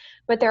much,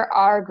 but there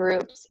are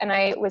groups. And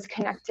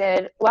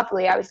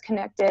luckily I was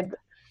connected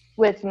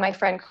with my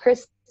friend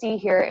Christy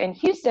here in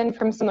Houston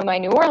from some of my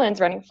New Orleans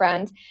running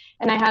friends.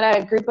 And I had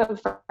a group of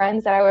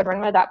friends that I would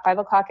run with at 5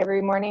 o'clock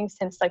every morning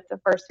since like the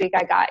first week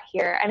I got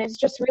here. And it's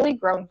just really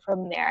grown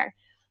from there.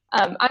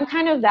 I'm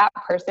kind of that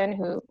person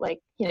who like,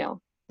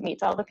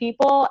 meets all the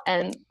people,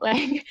 and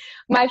like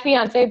my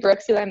fiance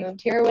Brooks, who I moved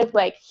here with,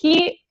 like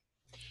he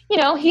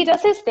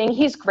does his thing.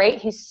 He's great.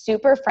 He's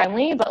super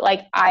friendly, but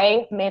like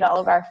I made all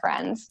of our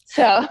friends.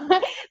 So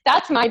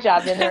that's my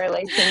job in the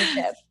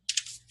relationship.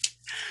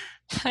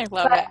 I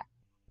love it.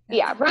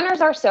 Yeah,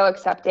 runners are so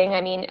accepting.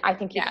 I mean, I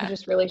think you can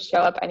just really show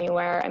up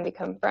anywhere and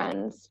become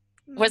friends.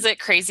 Was it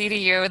crazy to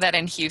you that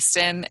in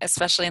Houston,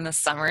 especially in the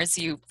summers,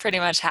 you pretty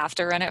much have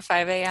to run at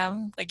 5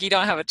 a.m.? Like, you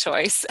don't have a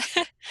choice.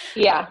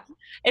 Yeah.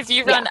 If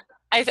you run,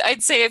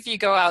 I'd say if you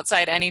go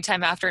outside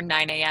anytime after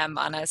 9 a.m.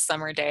 on a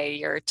summer day,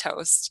 you're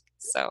toast.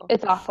 So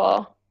it's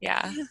awful.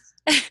 Yeah.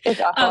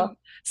 It's awful.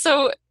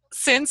 So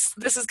since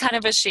this is kind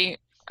of a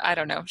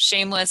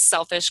shameless,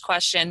 selfish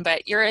question,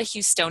 but you're a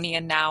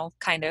Houstonian now,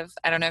 kind of.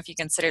 I don't know if you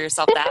consider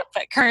yourself that,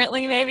 but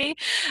currently maybe.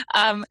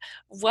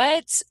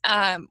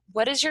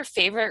 What is your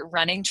favorite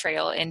running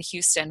trail in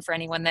Houston for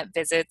anyone that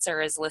visits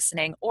or is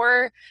listening,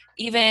 or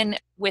even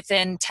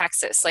within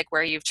Texas, like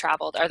where you've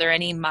traveled? Are there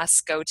any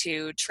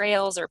must-go-to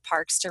trails or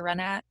parks to run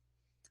at?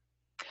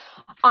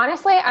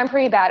 Honestly, I'm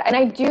pretty bad. And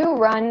I do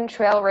run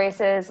trail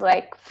races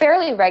like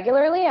fairly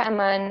regularly. I'm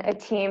on a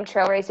team,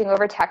 Trail Racing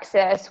Over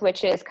Texas,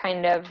 which is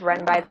kind of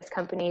run by this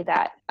company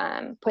that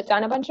puts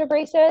on a bunch of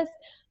races.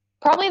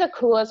 Probably the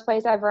coolest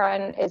place I've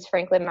run is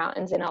Franklin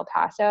Mountains in El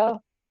Paso.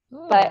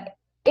 Ooh. But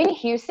in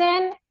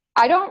Houston,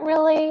 I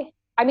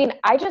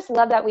just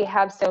love that we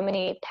have so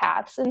many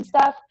paths and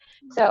stuff.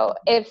 So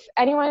if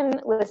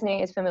anyone listening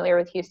is familiar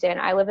with Houston,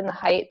 I live in the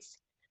Heights,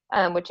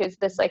 which is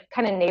this like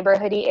kind of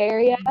neighborhoody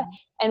area.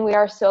 And we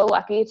are so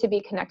lucky to be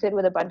connected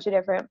with a bunch of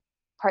different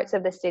parts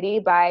of the city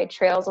by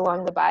trails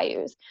along the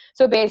bayous.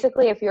 So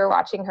basically, if you were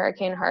watching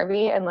Hurricane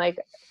Harvey and like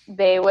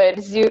they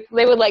would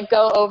like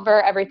go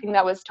over everything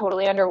that was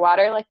totally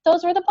underwater, like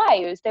those were the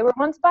bayous. They were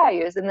once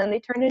bayous, and then they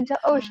turned into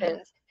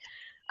oceans.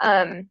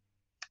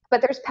 But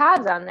there's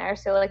paths on there,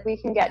 so like we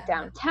can get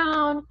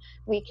downtown,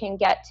 we can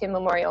get to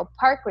Memorial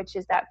Park, which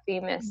is that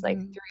famous like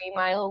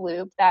 3-mile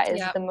loop that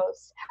is the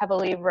most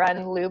heavily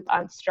run loop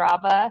on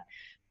Strava.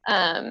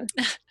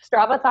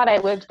 Strava thought I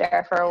lived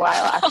there for a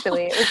while,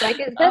 actually. It was like,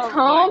 is this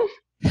home?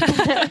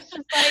 It's just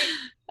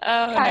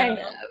like, kind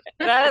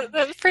of.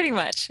 That's pretty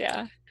much,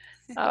 yeah.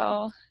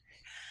 Oh,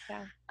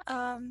 yeah.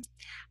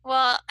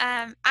 Well,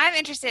 I'm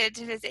interested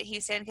to visit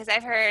Houston because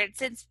I've heard,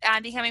 since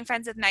becoming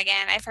friends with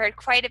Megan, I've heard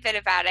quite a bit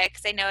about it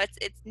because I know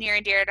it's near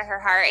and dear to her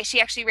heart. She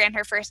actually ran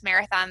her first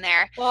marathon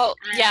there. Well,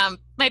 yeah,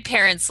 my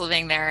parents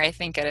living there, I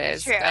think it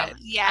is. True, but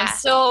yeah. I'm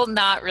still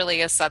not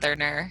really a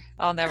Southerner.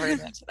 I'll never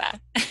get into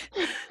that.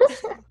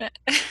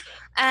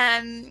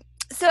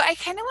 So I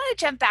kind of want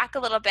to jump back a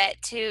little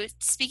bit to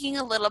speaking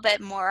a little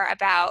bit more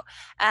about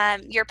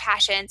your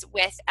passions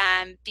with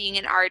being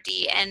an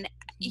RD, and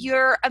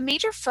a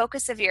major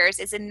focus of yours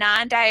is a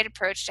non-diet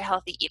approach to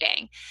healthy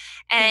eating.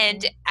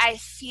 And I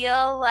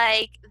feel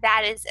like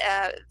that is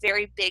a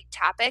very big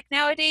topic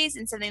nowadays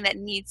and something that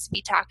needs to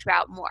be talked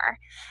about more.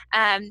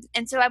 And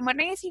so I'm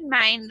wondering if you'd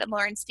mind,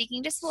 Lauren,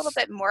 speaking just a little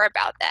bit more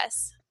about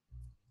this.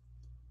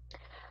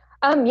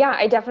 Yeah,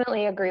 I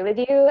definitely agree with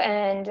you.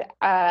 And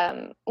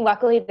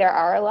luckily, there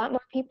are a lot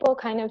more people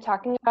kind of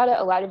talking about it.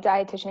 A lot of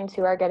dietitians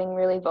who are getting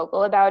really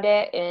vocal about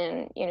it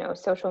in,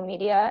 social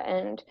media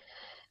and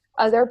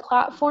other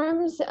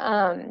platforms.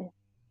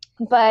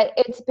 But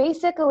it's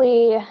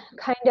basically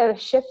kind of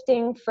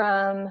shifting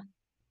from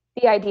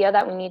the idea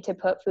that we need to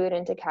put food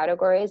into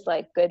categories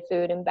like good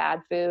food and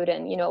bad food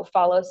and,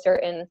 follow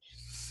certain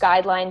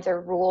guidelines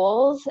or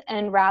rules,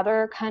 and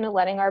rather kind of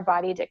letting our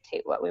body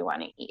dictate what we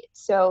want to eat.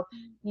 So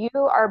you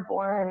are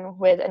born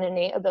with an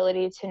innate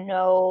ability to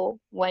know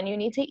when you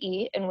need to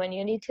eat and when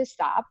you need to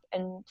stop,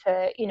 and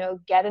to,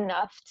 get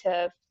enough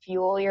to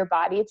fuel your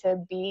body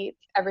to be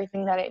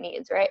everything that it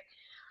needs, right?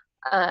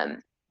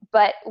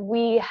 But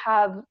we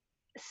have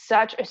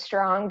such a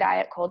strong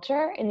diet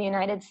culture in the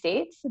United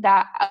States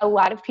that a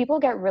lot of people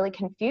get really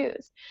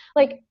confused.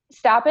 Like,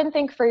 stop and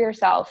think for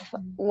yourself.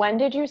 When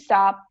did you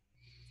stop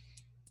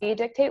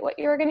dictate what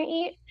you were going to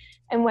eat,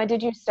 and when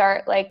did you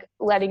start like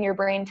letting your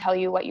brain tell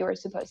you what you were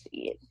supposed to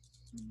eat?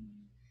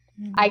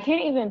 I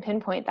can't even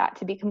pinpoint that,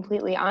 to be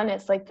completely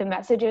honest. Like, the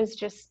messages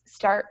just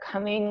start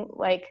coming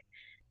like,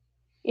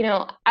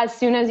 as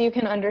soon as you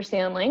can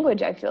understand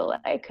language. I feel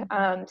like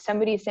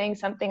somebody's saying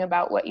something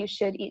about what you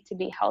should eat to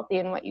be healthy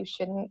and what you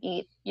shouldn't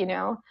eat,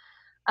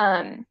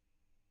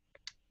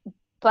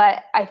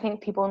 but I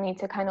think people need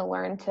to kind of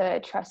learn to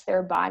trust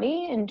their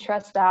body and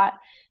trust that,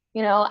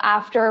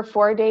 after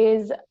 4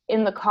 days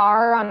in the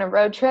car on a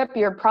road trip,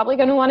 you're probably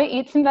going to want to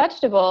eat some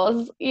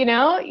vegetables. You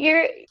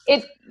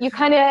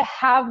kind of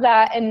have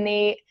that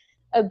innate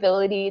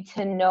ability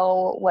to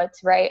know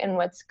what's right and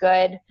what's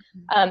good.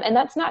 And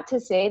that's not to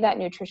say that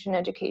nutrition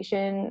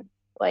education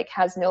like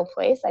has no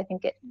place. I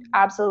think it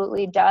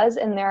absolutely does.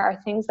 And there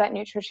are things that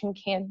nutrition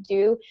can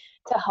do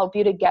to help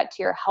you to get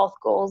to your health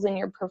goals and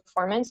your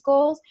performance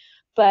goals.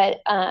 But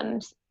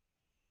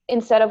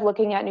instead of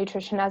looking at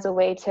nutrition as a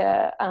way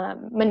to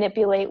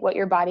manipulate what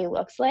your body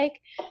looks like,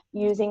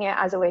 using it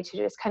as a way to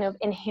just kind of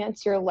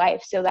enhance your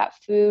life so that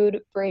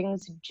food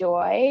brings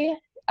joy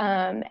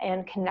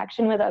and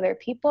connection with other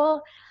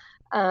people,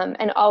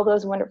 and all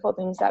those wonderful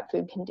things that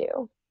food can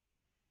do.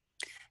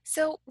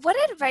 So what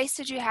advice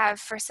would you have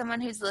for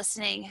someone who's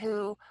listening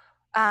who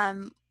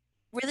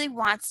really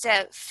wants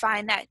to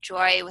find that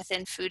joy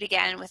within food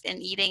again,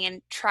 within eating,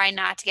 and try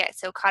not to get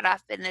so caught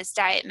up in this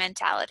diet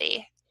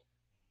mentality?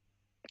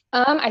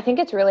 I think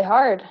it's really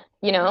hard,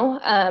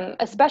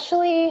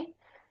 especially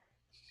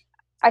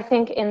I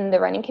think in the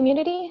running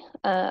community,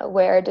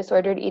 where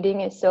disordered eating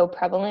is so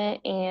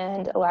prevalent,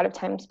 and a lot of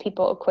times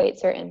people equate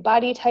certain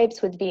body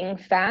types with being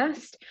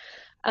fast.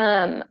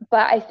 But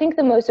I think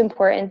the most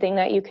important thing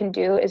that you can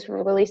do is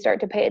really start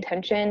to pay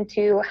attention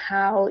to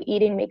how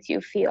eating makes you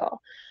feel.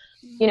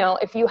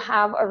 If you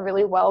have a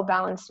really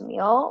well-balanced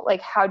meal,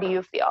 like, how do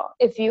you feel?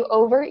 If you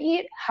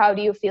overeat, how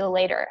do you feel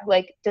later?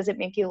 Like, does it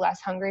make you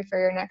less hungry for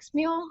your next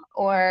meal?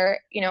 Or,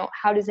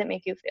 how does it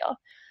make you feel?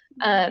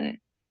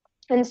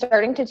 And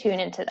starting to tune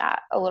into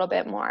that a little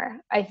bit more.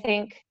 I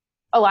think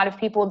a lot of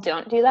people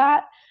don't do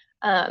that.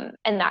 And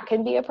that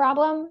can be a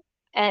problem.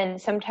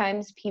 And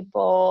sometimes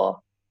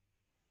people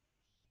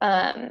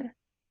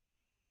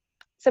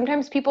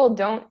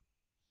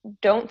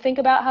don't think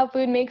about how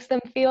food makes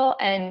them feel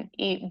and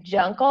eat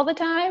junk all the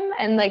time.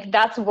 And like,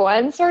 that's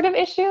one sort of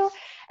issue.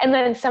 And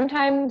then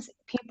sometimes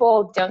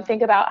people don't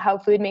think about how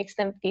food makes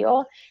them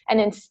feel and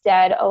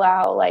instead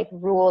allow like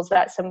rules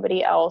that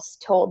somebody else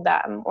told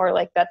them or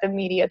like that the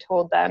media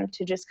told them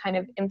to just kind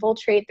of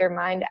infiltrate their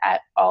mind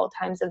at all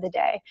times of the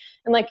day.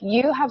 And like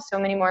you have so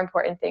many more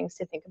important things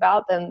to think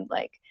about than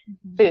like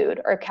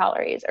food or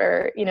calories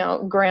or, you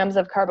know, grams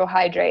of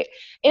carbohydrate,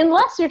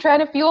 unless you're trying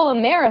to fuel a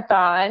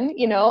marathon,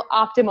 you know,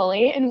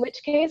 optimally, in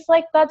which case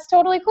like that's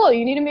totally cool.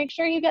 You need to make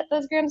sure you get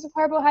those grams of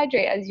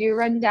carbohydrate as you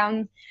run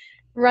down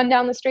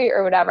the street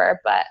or whatever.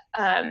 But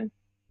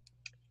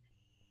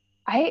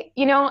I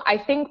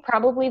think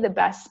probably the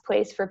best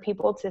place for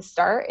people to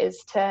start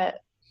is to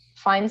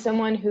find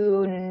someone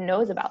who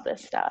knows about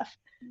this stuff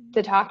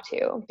to talk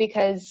to,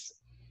 because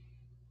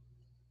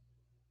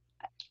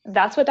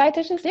that's what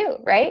dietitians do,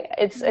 right?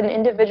 It's an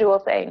individual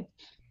thing.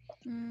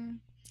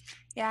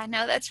 Yeah,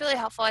 no, that's really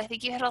helpful. I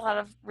think you had a lot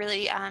of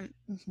really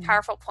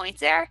powerful points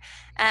there.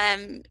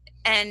 And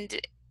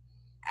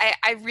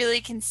I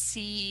really can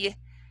see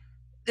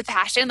the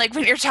passion, like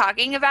when you're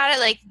talking about it,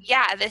 like,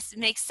 yeah, this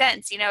makes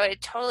sense. You know,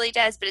 it totally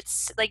does. But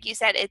it's like you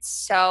said, it's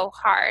so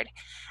hard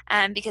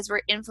because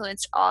we're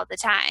influenced all the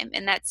time.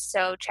 And that's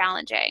so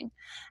challenging.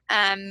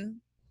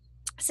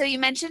 So you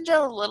mentioned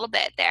a little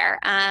bit there,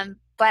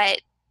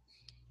 but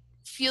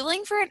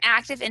fueling for an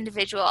active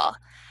individual,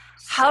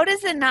 how does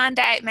the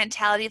non-diet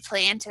mentality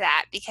play into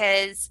that?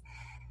 Because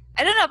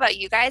I don't know about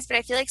you guys, but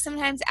I feel like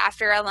sometimes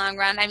after a long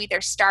run, I'm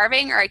either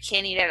starving or I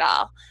can't eat at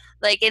all.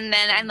 Like, and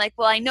then I'm like,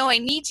 well, I know I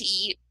need to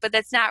eat, but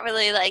that's not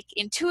really like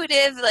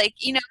intuitive, like,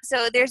 you know,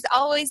 so there's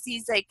always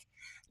these like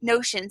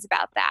notions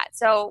about that.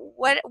 So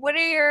what are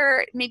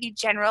your maybe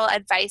general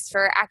advice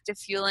for active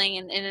fueling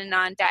in a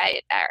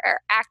non-diet or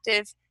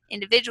active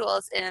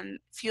individuals in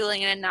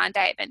fueling in a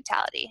non-diet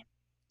mentality?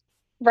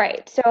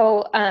 Right.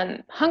 So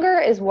hunger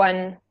is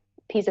one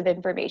piece of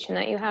information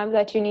that you have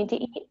that you need to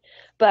eat,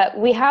 but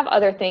we have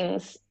other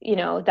things, you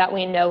know, that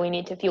we know we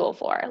need to fuel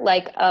for,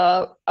 like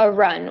a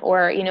run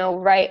or, you know,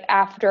 right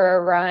after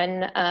a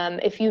run.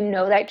 If you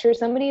know that you're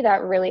somebody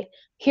that really,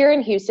 here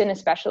in Houston,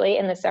 especially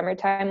in the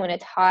summertime when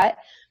it's hot,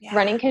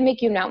 running can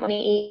make you not want to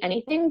eat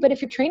anything. But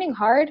if you're training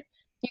hard,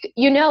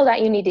 you know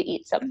that you need to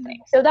eat something.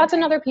 So that's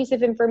another piece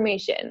of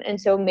information. And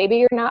so maybe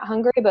you're not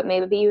hungry, but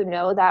maybe you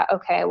know that,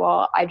 okay,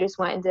 well, I just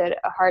went and did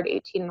a hard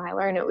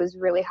 18-miler and it was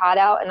really hot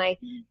out and I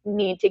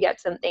need to get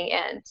something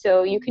in.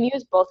 So you can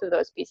use both of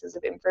those pieces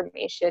of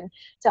information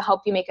to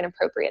help you make an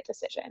appropriate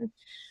decision.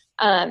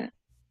 I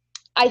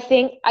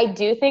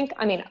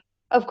mean,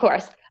 of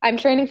course, I'm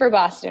training for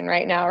Boston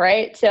right now,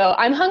 right? So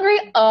I'm hungry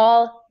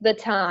all the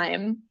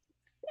time.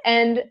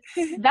 And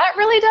that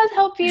really does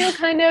help you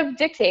kind of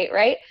dictate,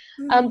 right?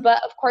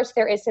 But of course,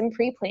 there is some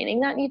pre-planning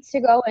that needs to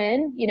go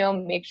in. You know,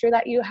 make sure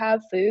that you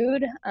have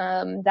food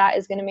that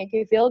is going to make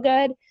you feel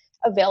good,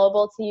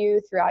 available to you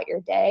throughout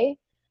your day.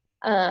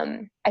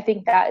 I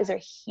think that is a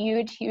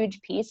huge, huge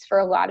piece for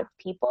a lot of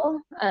people.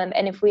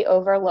 And if we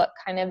overlook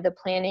kind of the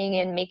planning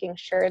and making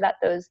sure that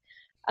those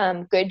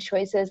good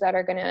choices that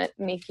are going to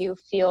make you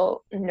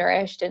feel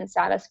nourished and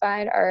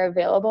satisfied are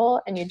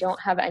available and you don't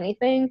have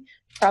anything,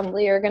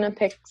 probably you're going to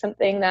pick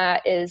something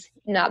that is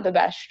not the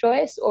best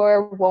choice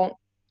or won't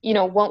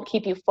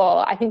keep you full.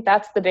 I think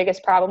that's the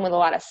biggest problem with a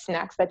lot of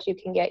snacks that you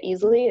can get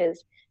easily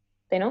is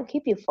they don't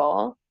keep you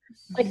full.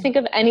 Like think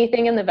of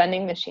anything in the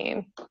vending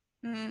machine.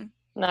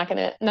 Not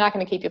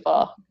gonna keep you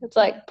full. It's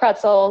like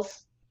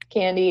pretzels,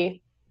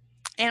 candy,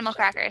 animal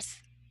crackers.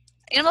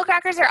 Animal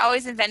crackers are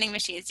always in vending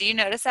machines. Do you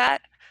notice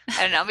that?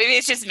 I don't know. Maybe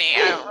it's just me.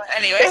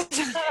 Anyways.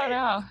 I don't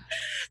know.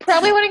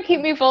 Probably wouldn't keep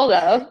me full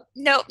though.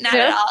 Nope, not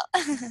at all.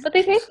 But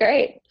they taste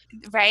great.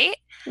 Right?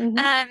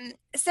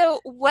 So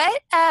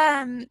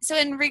so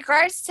in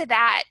regards to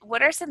that,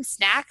 what are some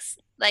snacks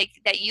like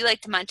that you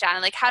like to munch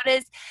on? Like how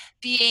does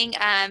being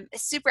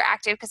super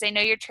active, because I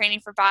know you're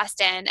training for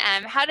Boston,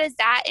 how does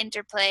that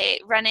interplay,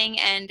 running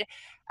and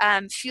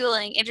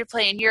fueling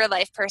interplay in your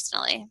life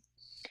personally?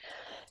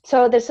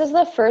 So this is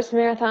the first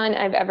marathon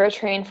I've ever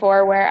trained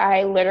for where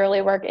I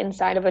literally work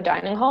inside of a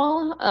dining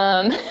hall.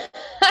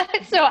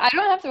 So I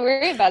don't have to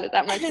worry about it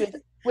that much,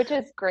 which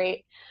is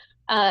great.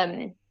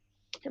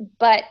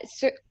 But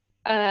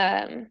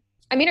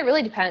I mean, it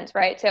really depends,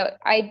 right? So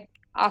I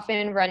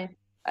often run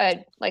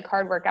like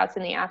hard workouts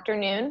in the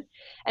afternoon.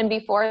 And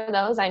before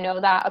those, I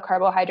know that a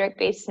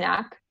carbohydrate-based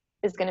snack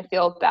is going to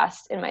feel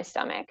best in my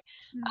stomach.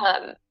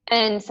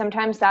 And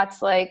sometimes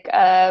that's like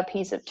a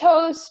piece of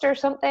toast or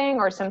something,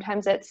 or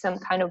sometimes it's some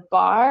kind of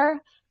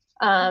bar.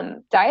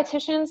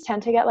 Dietitians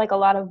tend to get like a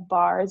lot of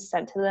bars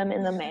sent to them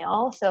in the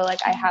mail. So like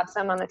I have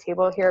some on the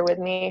table here with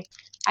me.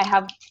 I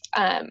have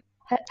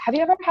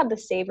you ever had the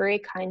Savory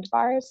Kind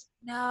bars?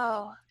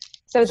 No.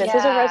 So this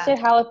is a roasted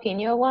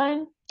jalapeno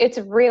one. It's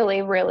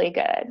really, really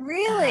good.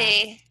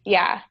 Really?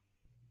 Yeah.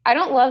 I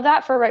don't love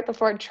that for right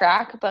before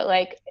track, but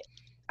like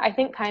I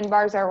think Kind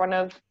bars are one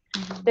of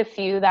the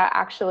few that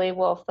actually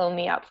will fill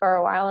me up for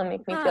a while and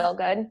make me feel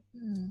good.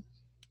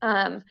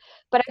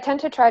 But I tend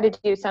to try to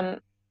do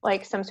some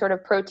like some sort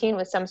of protein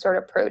with some sort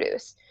of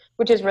produce,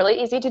 which is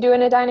really easy to do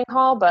in a dining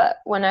hall. But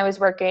when I was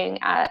working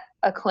at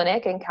a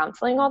clinic and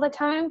counseling all the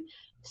time,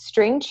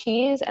 string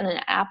cheese and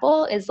an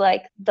apple is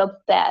like the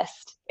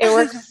best. It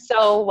works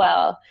so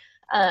well.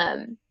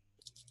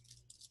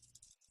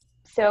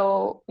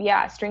 So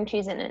yeah, string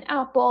cheese and an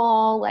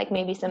apple, like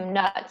maybe some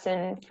nuts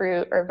and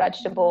fruit or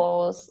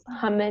vegetables,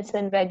 hummus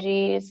and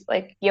veggies.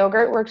 Like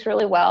yogurt works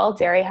really well.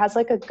 Dairy has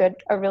like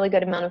a really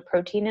good amount of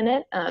protein in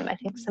it. I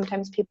think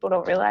sometimes people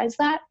don't realize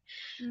that.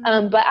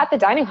 But at the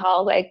dining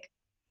hall, like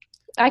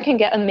I can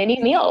get a mini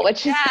meal,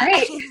 which is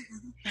great.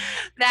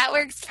 That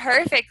works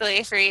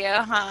perfectly for you,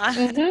 huh?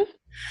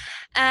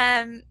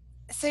 Mm-hmm.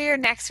 So your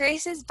next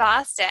race is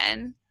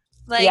Boston.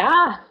 Like,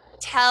 yeah.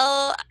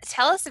 Tell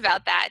us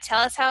about that. Tell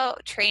us how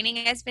training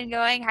has been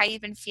going, how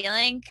you've been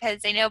feeling,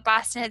 because I know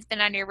Boston has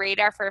been on your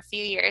radar for a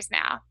few years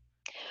now.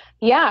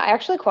 Yeah, I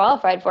actually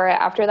qualified for it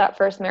after that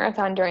first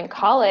marathon during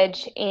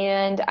college,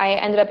 and I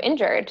ended up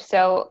injured.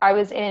 So I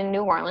was in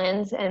New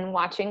Orleans and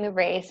watching the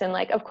race, and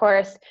like, of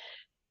course,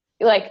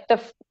 like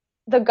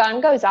the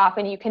gun goes off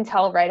and you can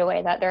tell right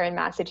away that they're in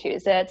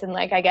Massachusetts, and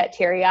like I get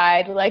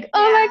teary-eyed, like,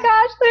 oh my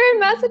gosh, they're in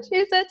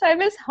Massachusetts, I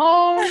miss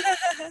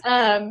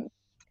home.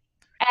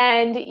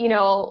 And, you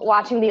know,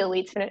 watching the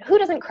elites finish. Who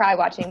doesn't cry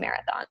watching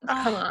marathons?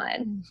 Come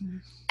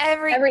on.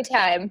 Every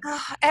time.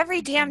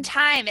 Every damn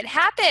time. It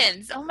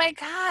happens. Oh, my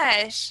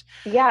gosh.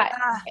 Yeah.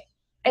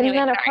 And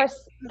then, of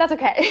course, that's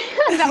okay.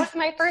 That was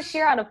my first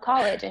year out of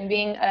college. And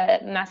being a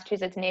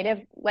Massachusetts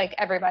native, like,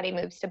 everybody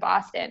moves to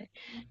Boston.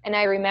 And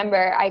I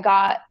remember I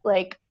got,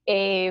 like,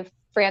 a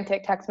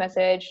frantic text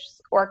message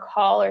or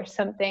call or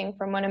something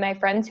from one of my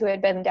friends who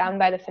had been down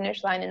by the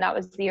finish line. And that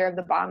was the year of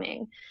the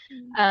bombing.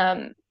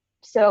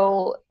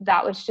 So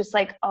that was just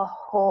like a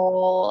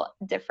whole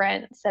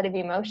different set of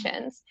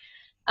emotions.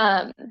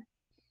 And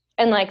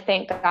like,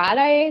 thank God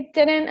I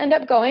didn't end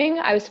up going.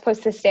 I was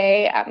supposed to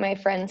stay at my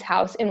friend's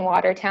house in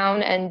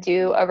Watertown and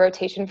do a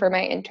rotation for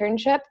my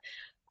internship.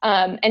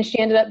 And she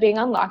ended up being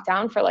on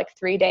lockdown for like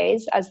 3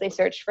 days as they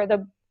searched for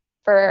the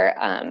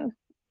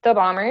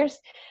bombers.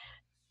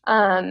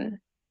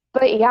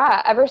 But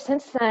yeah, ever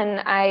since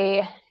then,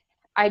 I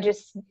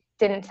just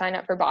didn't sign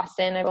up for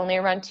Boston. I've only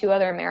run 2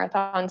 other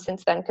marathons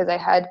since then because I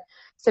had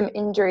some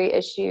injury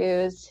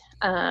issues.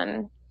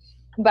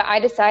 But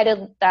I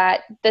decided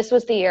that this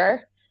was the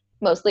year,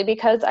 mostly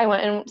because I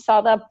went and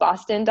saw the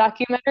Boston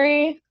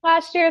documentary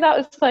last year that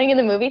was playing in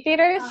the movie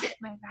theaters. Oh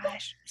my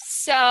gosh.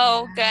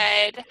 So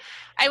good.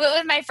 I went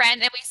with my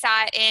friend and we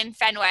saw it in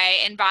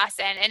Fenway in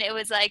Boston, and it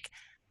was like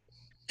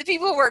the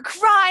people were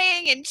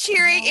crying and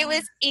cheering. It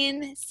was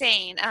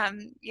insane.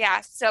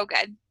 Yeah, so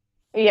good.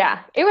 Yeah,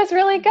 it was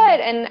really good.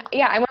 And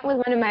yeah, I went with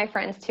one of my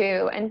friends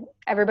too, and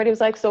everybody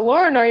was like, so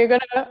Lauren, are you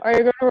gonna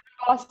run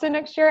Boston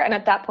next year? And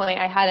at that point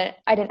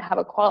I didn't have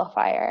a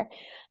qualifier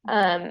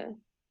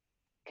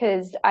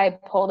because I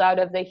pulled out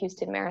of the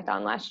Houston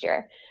Marathon last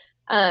year.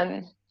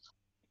 And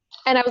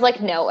I was like,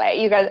 no way,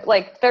 you guys,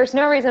 like, there's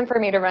no reason for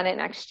me to run it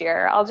next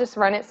year. I'll just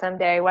run it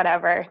someday,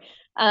 whatever.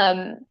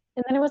 And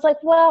then it was like,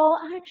 well,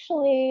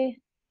 actually,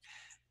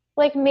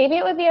 like, maybe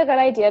it would be a good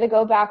idea to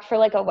go back for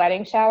like a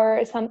wedding shower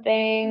or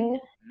something.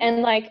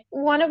 And like,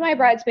 one of my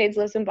bridesmaids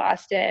lives in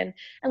Boston,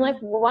 and like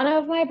one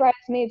of my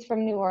bridesmaids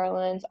from New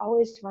Orleans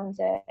always runs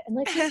it, and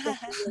like my sister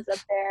lives up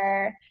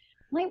there.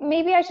 Like,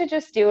 maybe I should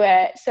just do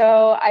it.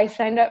 So I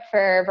signed up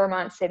for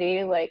Vermont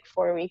City like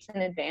 4 weeks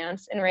in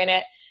advance and ran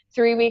it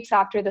 3 weeks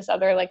after this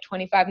other like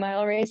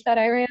 25-mile race that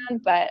I ran.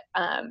 But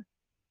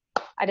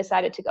I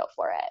decided to go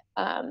for it.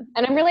 And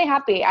I'm really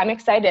happy. I'm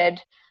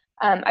excited.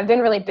 I've been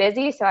really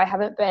busy, so I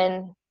haven't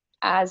been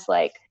as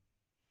like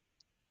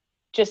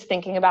just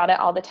thinking about it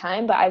all the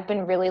time, but I've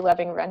been really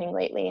loving running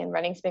lately, and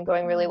running's been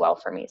going really well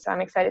for me. So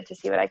I'm excited to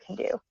see what I can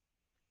do.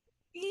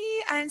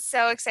 I'm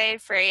so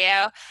excited for you.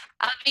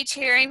 I'll be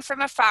cheering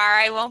from afar.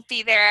 I won't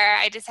be there.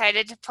 I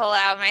decided to pull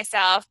out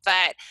myself,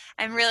 but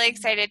I'm really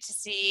excited to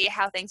see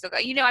how things will go.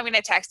 You know, I'm going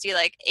to text you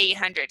like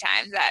 800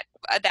 times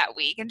that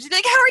week and just be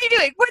like, how are you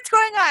doing? What's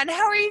going on?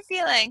 How are you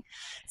feeling?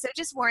 So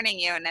just warning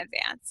you in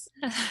advance.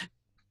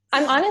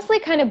 I'm honestly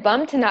kind of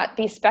bummed to not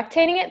be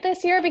spectating it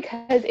this year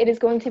because it is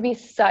going to be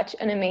such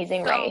an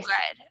amazing race.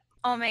 Good.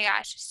 Oh my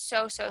gosh,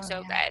 so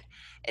good.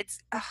 It's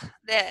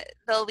the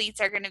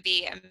elites are going to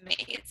be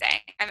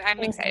amazing. I'm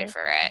excited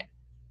for it.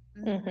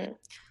 Mm-hmm.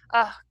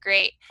 Oh,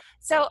 great.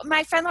 So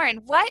my friend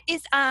Lauren, what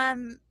is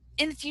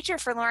in the future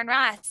for Lauren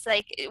Ross?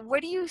 Like,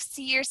 what do you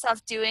see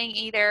yourself doing,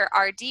 either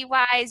RD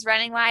wise,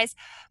 running wise?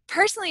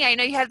 Personally, I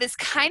know you have this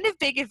kind of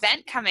big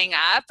event coming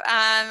up,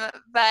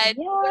 but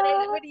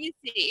what do you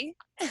see?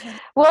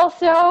 Well,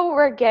 so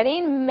we're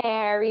getting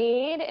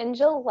married in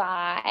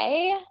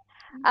July.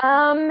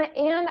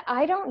 And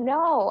I don't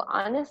know,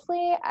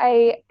 honestly.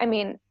 I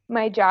mean,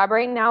 my job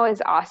right now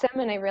is awesome,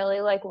 and I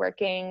really like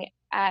working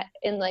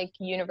in like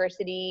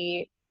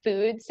university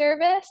food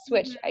service,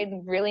 which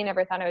I really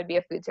never thought I would be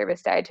a food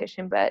service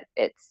dietitian, but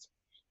it's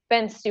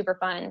been super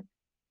fun.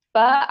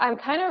 but I'm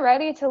kind of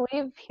ready to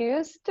leave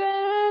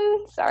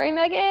Houston. Sorry,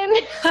 Megan.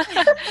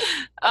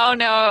 Oh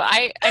no,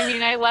 I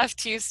mean I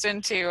left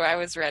Houston too. I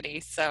was ready,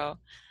 so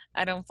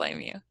I don't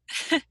blame you.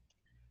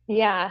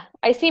 Yeah,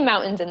 I see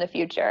mountains in the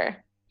future.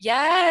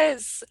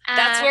 Yes,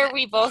 that's where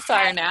we both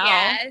are now.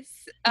 Yes.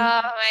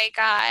 Oh my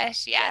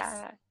gosh. Yes.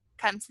 Yeah.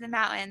 Come to the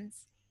mountains.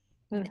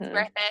 It's Mhm.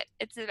 worth it.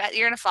 It's the best.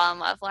 You're gonna fall in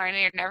love, Lauren.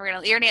 You're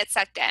gonna get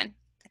sucked in.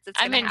 It's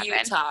I'm gonna in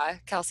happen. Utah.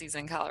 Kelsey's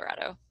in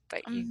Colorado,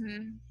 but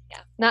you,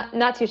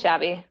 Not too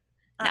shabby.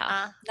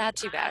 no, not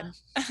too bad.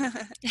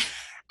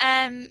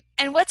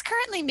 And what's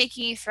currently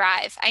making you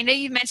thrive? I know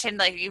you mentioned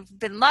like you've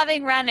been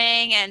loving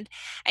running, and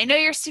I know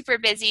you're super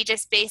busy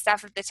just based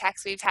off of the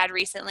texts we've had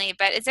recently,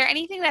 but is there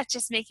anything that's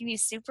just making you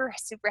super,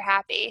 super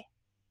happy?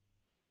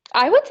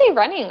 I would say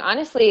running,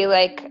 honestly,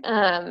 like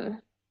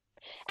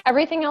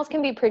everything else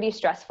can be pretty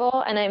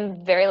stressful, and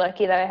I'm very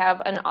lucky that I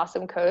have an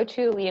awesome coach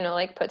who,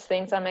 like puts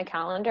things on my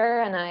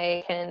calendar, and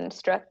I can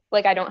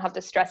I don't have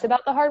to stress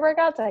about the hard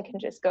workouts. I can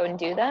just go and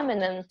do them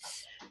and then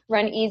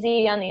run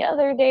easy on the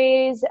other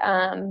days.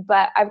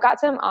 But I've got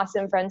some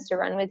awesome friends to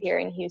run with here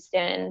in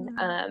Houston.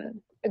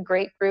 A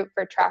great group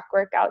for track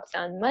workouts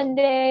on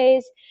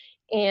Mondays,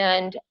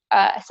 and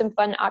some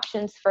fun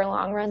options for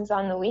long runs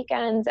on the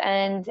weekends.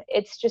 And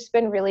it's just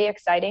been really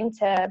exciting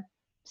to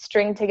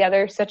string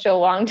together such a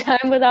long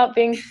time without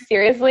being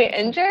seriously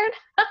injured.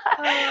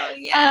 Oh,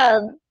 yeah.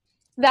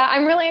 That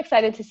I'm really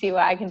excited to see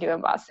what I can do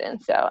in Boston.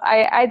 So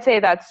I'd say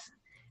that's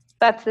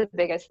the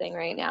biggest thing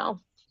right now.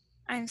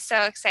 I'm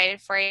so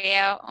excited for you.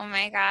 Oh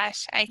my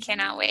gosh, I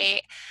cannot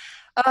wait.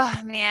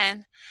 Oh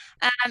man.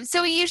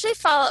 So we usually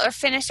follow or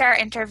finish our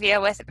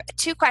interview with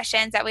 2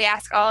 questions that we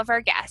ask all of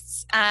our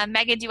guests.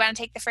 Megan, do you want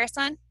to take the first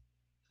one?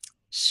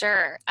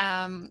 Sure.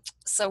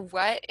 So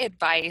what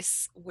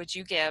advice would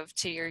you give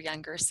to your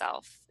younger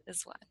self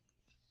is one?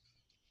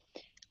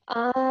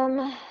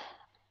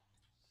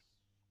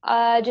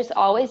 Just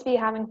always be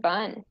having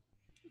fun.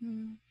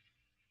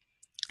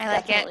 I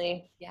like Definitely.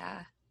 it.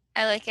 Yeah.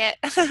 I like it.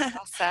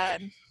 Well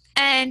said.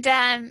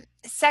 And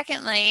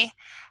secondly,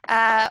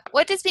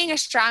 what does being a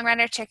strong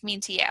runner chick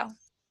mean to you?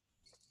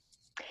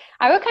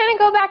 I would kind of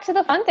go back to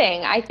the fun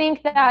thing. I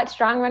think that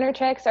strong runner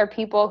chicks are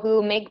people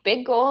who make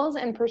big goals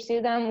and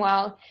pursue them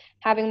while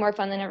having more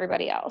fun than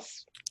everybody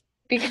else,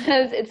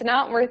 because it's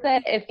not worth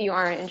it if you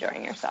aren't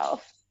enjoying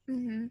yourself.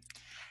 Mm-hmm.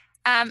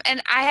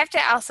 And I have to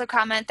also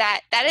comment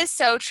that is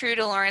so true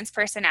to Lauren's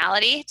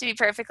personality, to be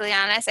perfectly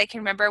honest. I can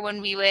remember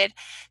when we would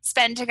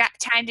spend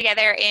time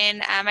together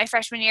in my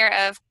freshman year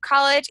of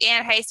college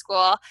and high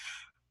school.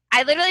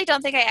 I literally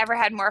don't think I ever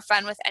had more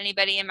fun with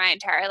anybody in my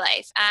entire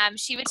life.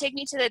 She would take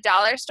me to the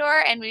dollar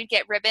store and we'd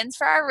get ribbons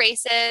for our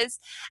races.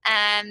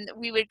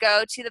 We would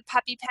go to the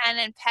puppy pen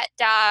and pet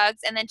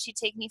dogs, and then she'd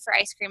take me for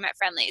ice cream at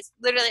Friendly's,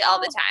 literally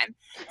all the time.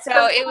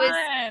 So it was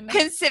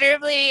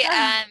considerably,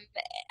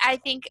 I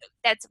think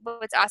that's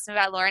what's awesome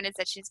about Lauren is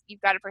that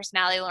you've got a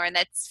personality, Lauren,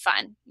 that's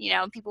fun.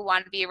 People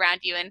want to be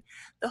around you, and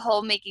the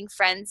whole making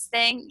friends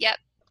thing. Yep.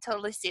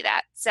 Totally see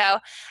that. So,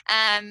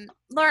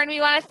 Lauren,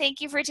 we want to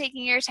thank you for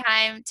taking your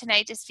time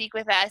tonight to speak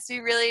with us. We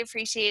really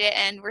appreciate it,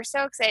 and we're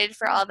so excited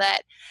for all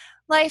that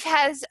life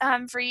has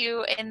for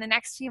you in the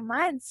next few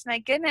months. My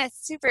goodness,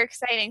 super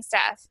exciting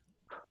stuff.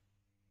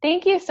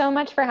 Thank you so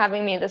much for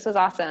having me. This was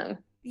awesome.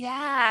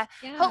 Yeah.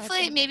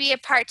 Hopefully, maybe a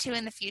part 2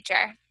 in the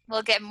future.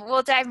 We'll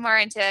dive more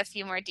into a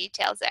few more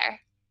details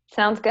there.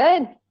 Sounds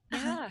good.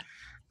 Yeah.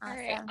 All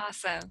right.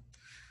 Awesome.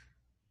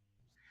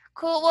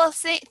 Cool. Well,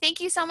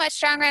 thank you so much,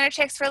 Strong Runner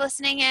Chicks, for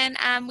listening in.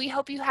 We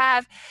hope you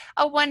have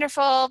a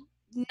wonderful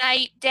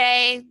night,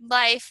 day,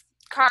 life,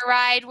 car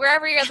ride,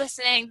 wherever you're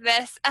listening to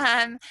this.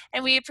 And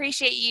we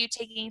appreciate you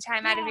taking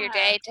time out of your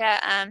day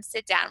to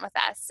sit down with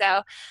us.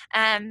 So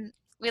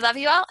we love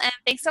you all, and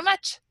thanks so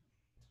much.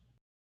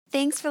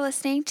 Thanks for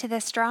listening to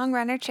the Strong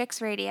Runner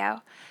Chicks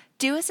Radio.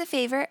 Do us a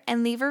favor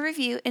and leave a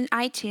review in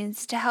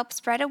iTunes to help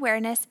spread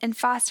awareness and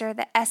foster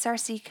the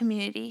SRC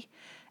community.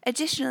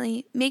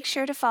 Additionally, make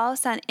sure to follow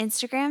us on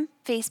Instagram,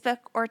 Facebook,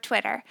 or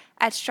Twitter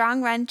at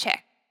Strong Run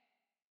Chick.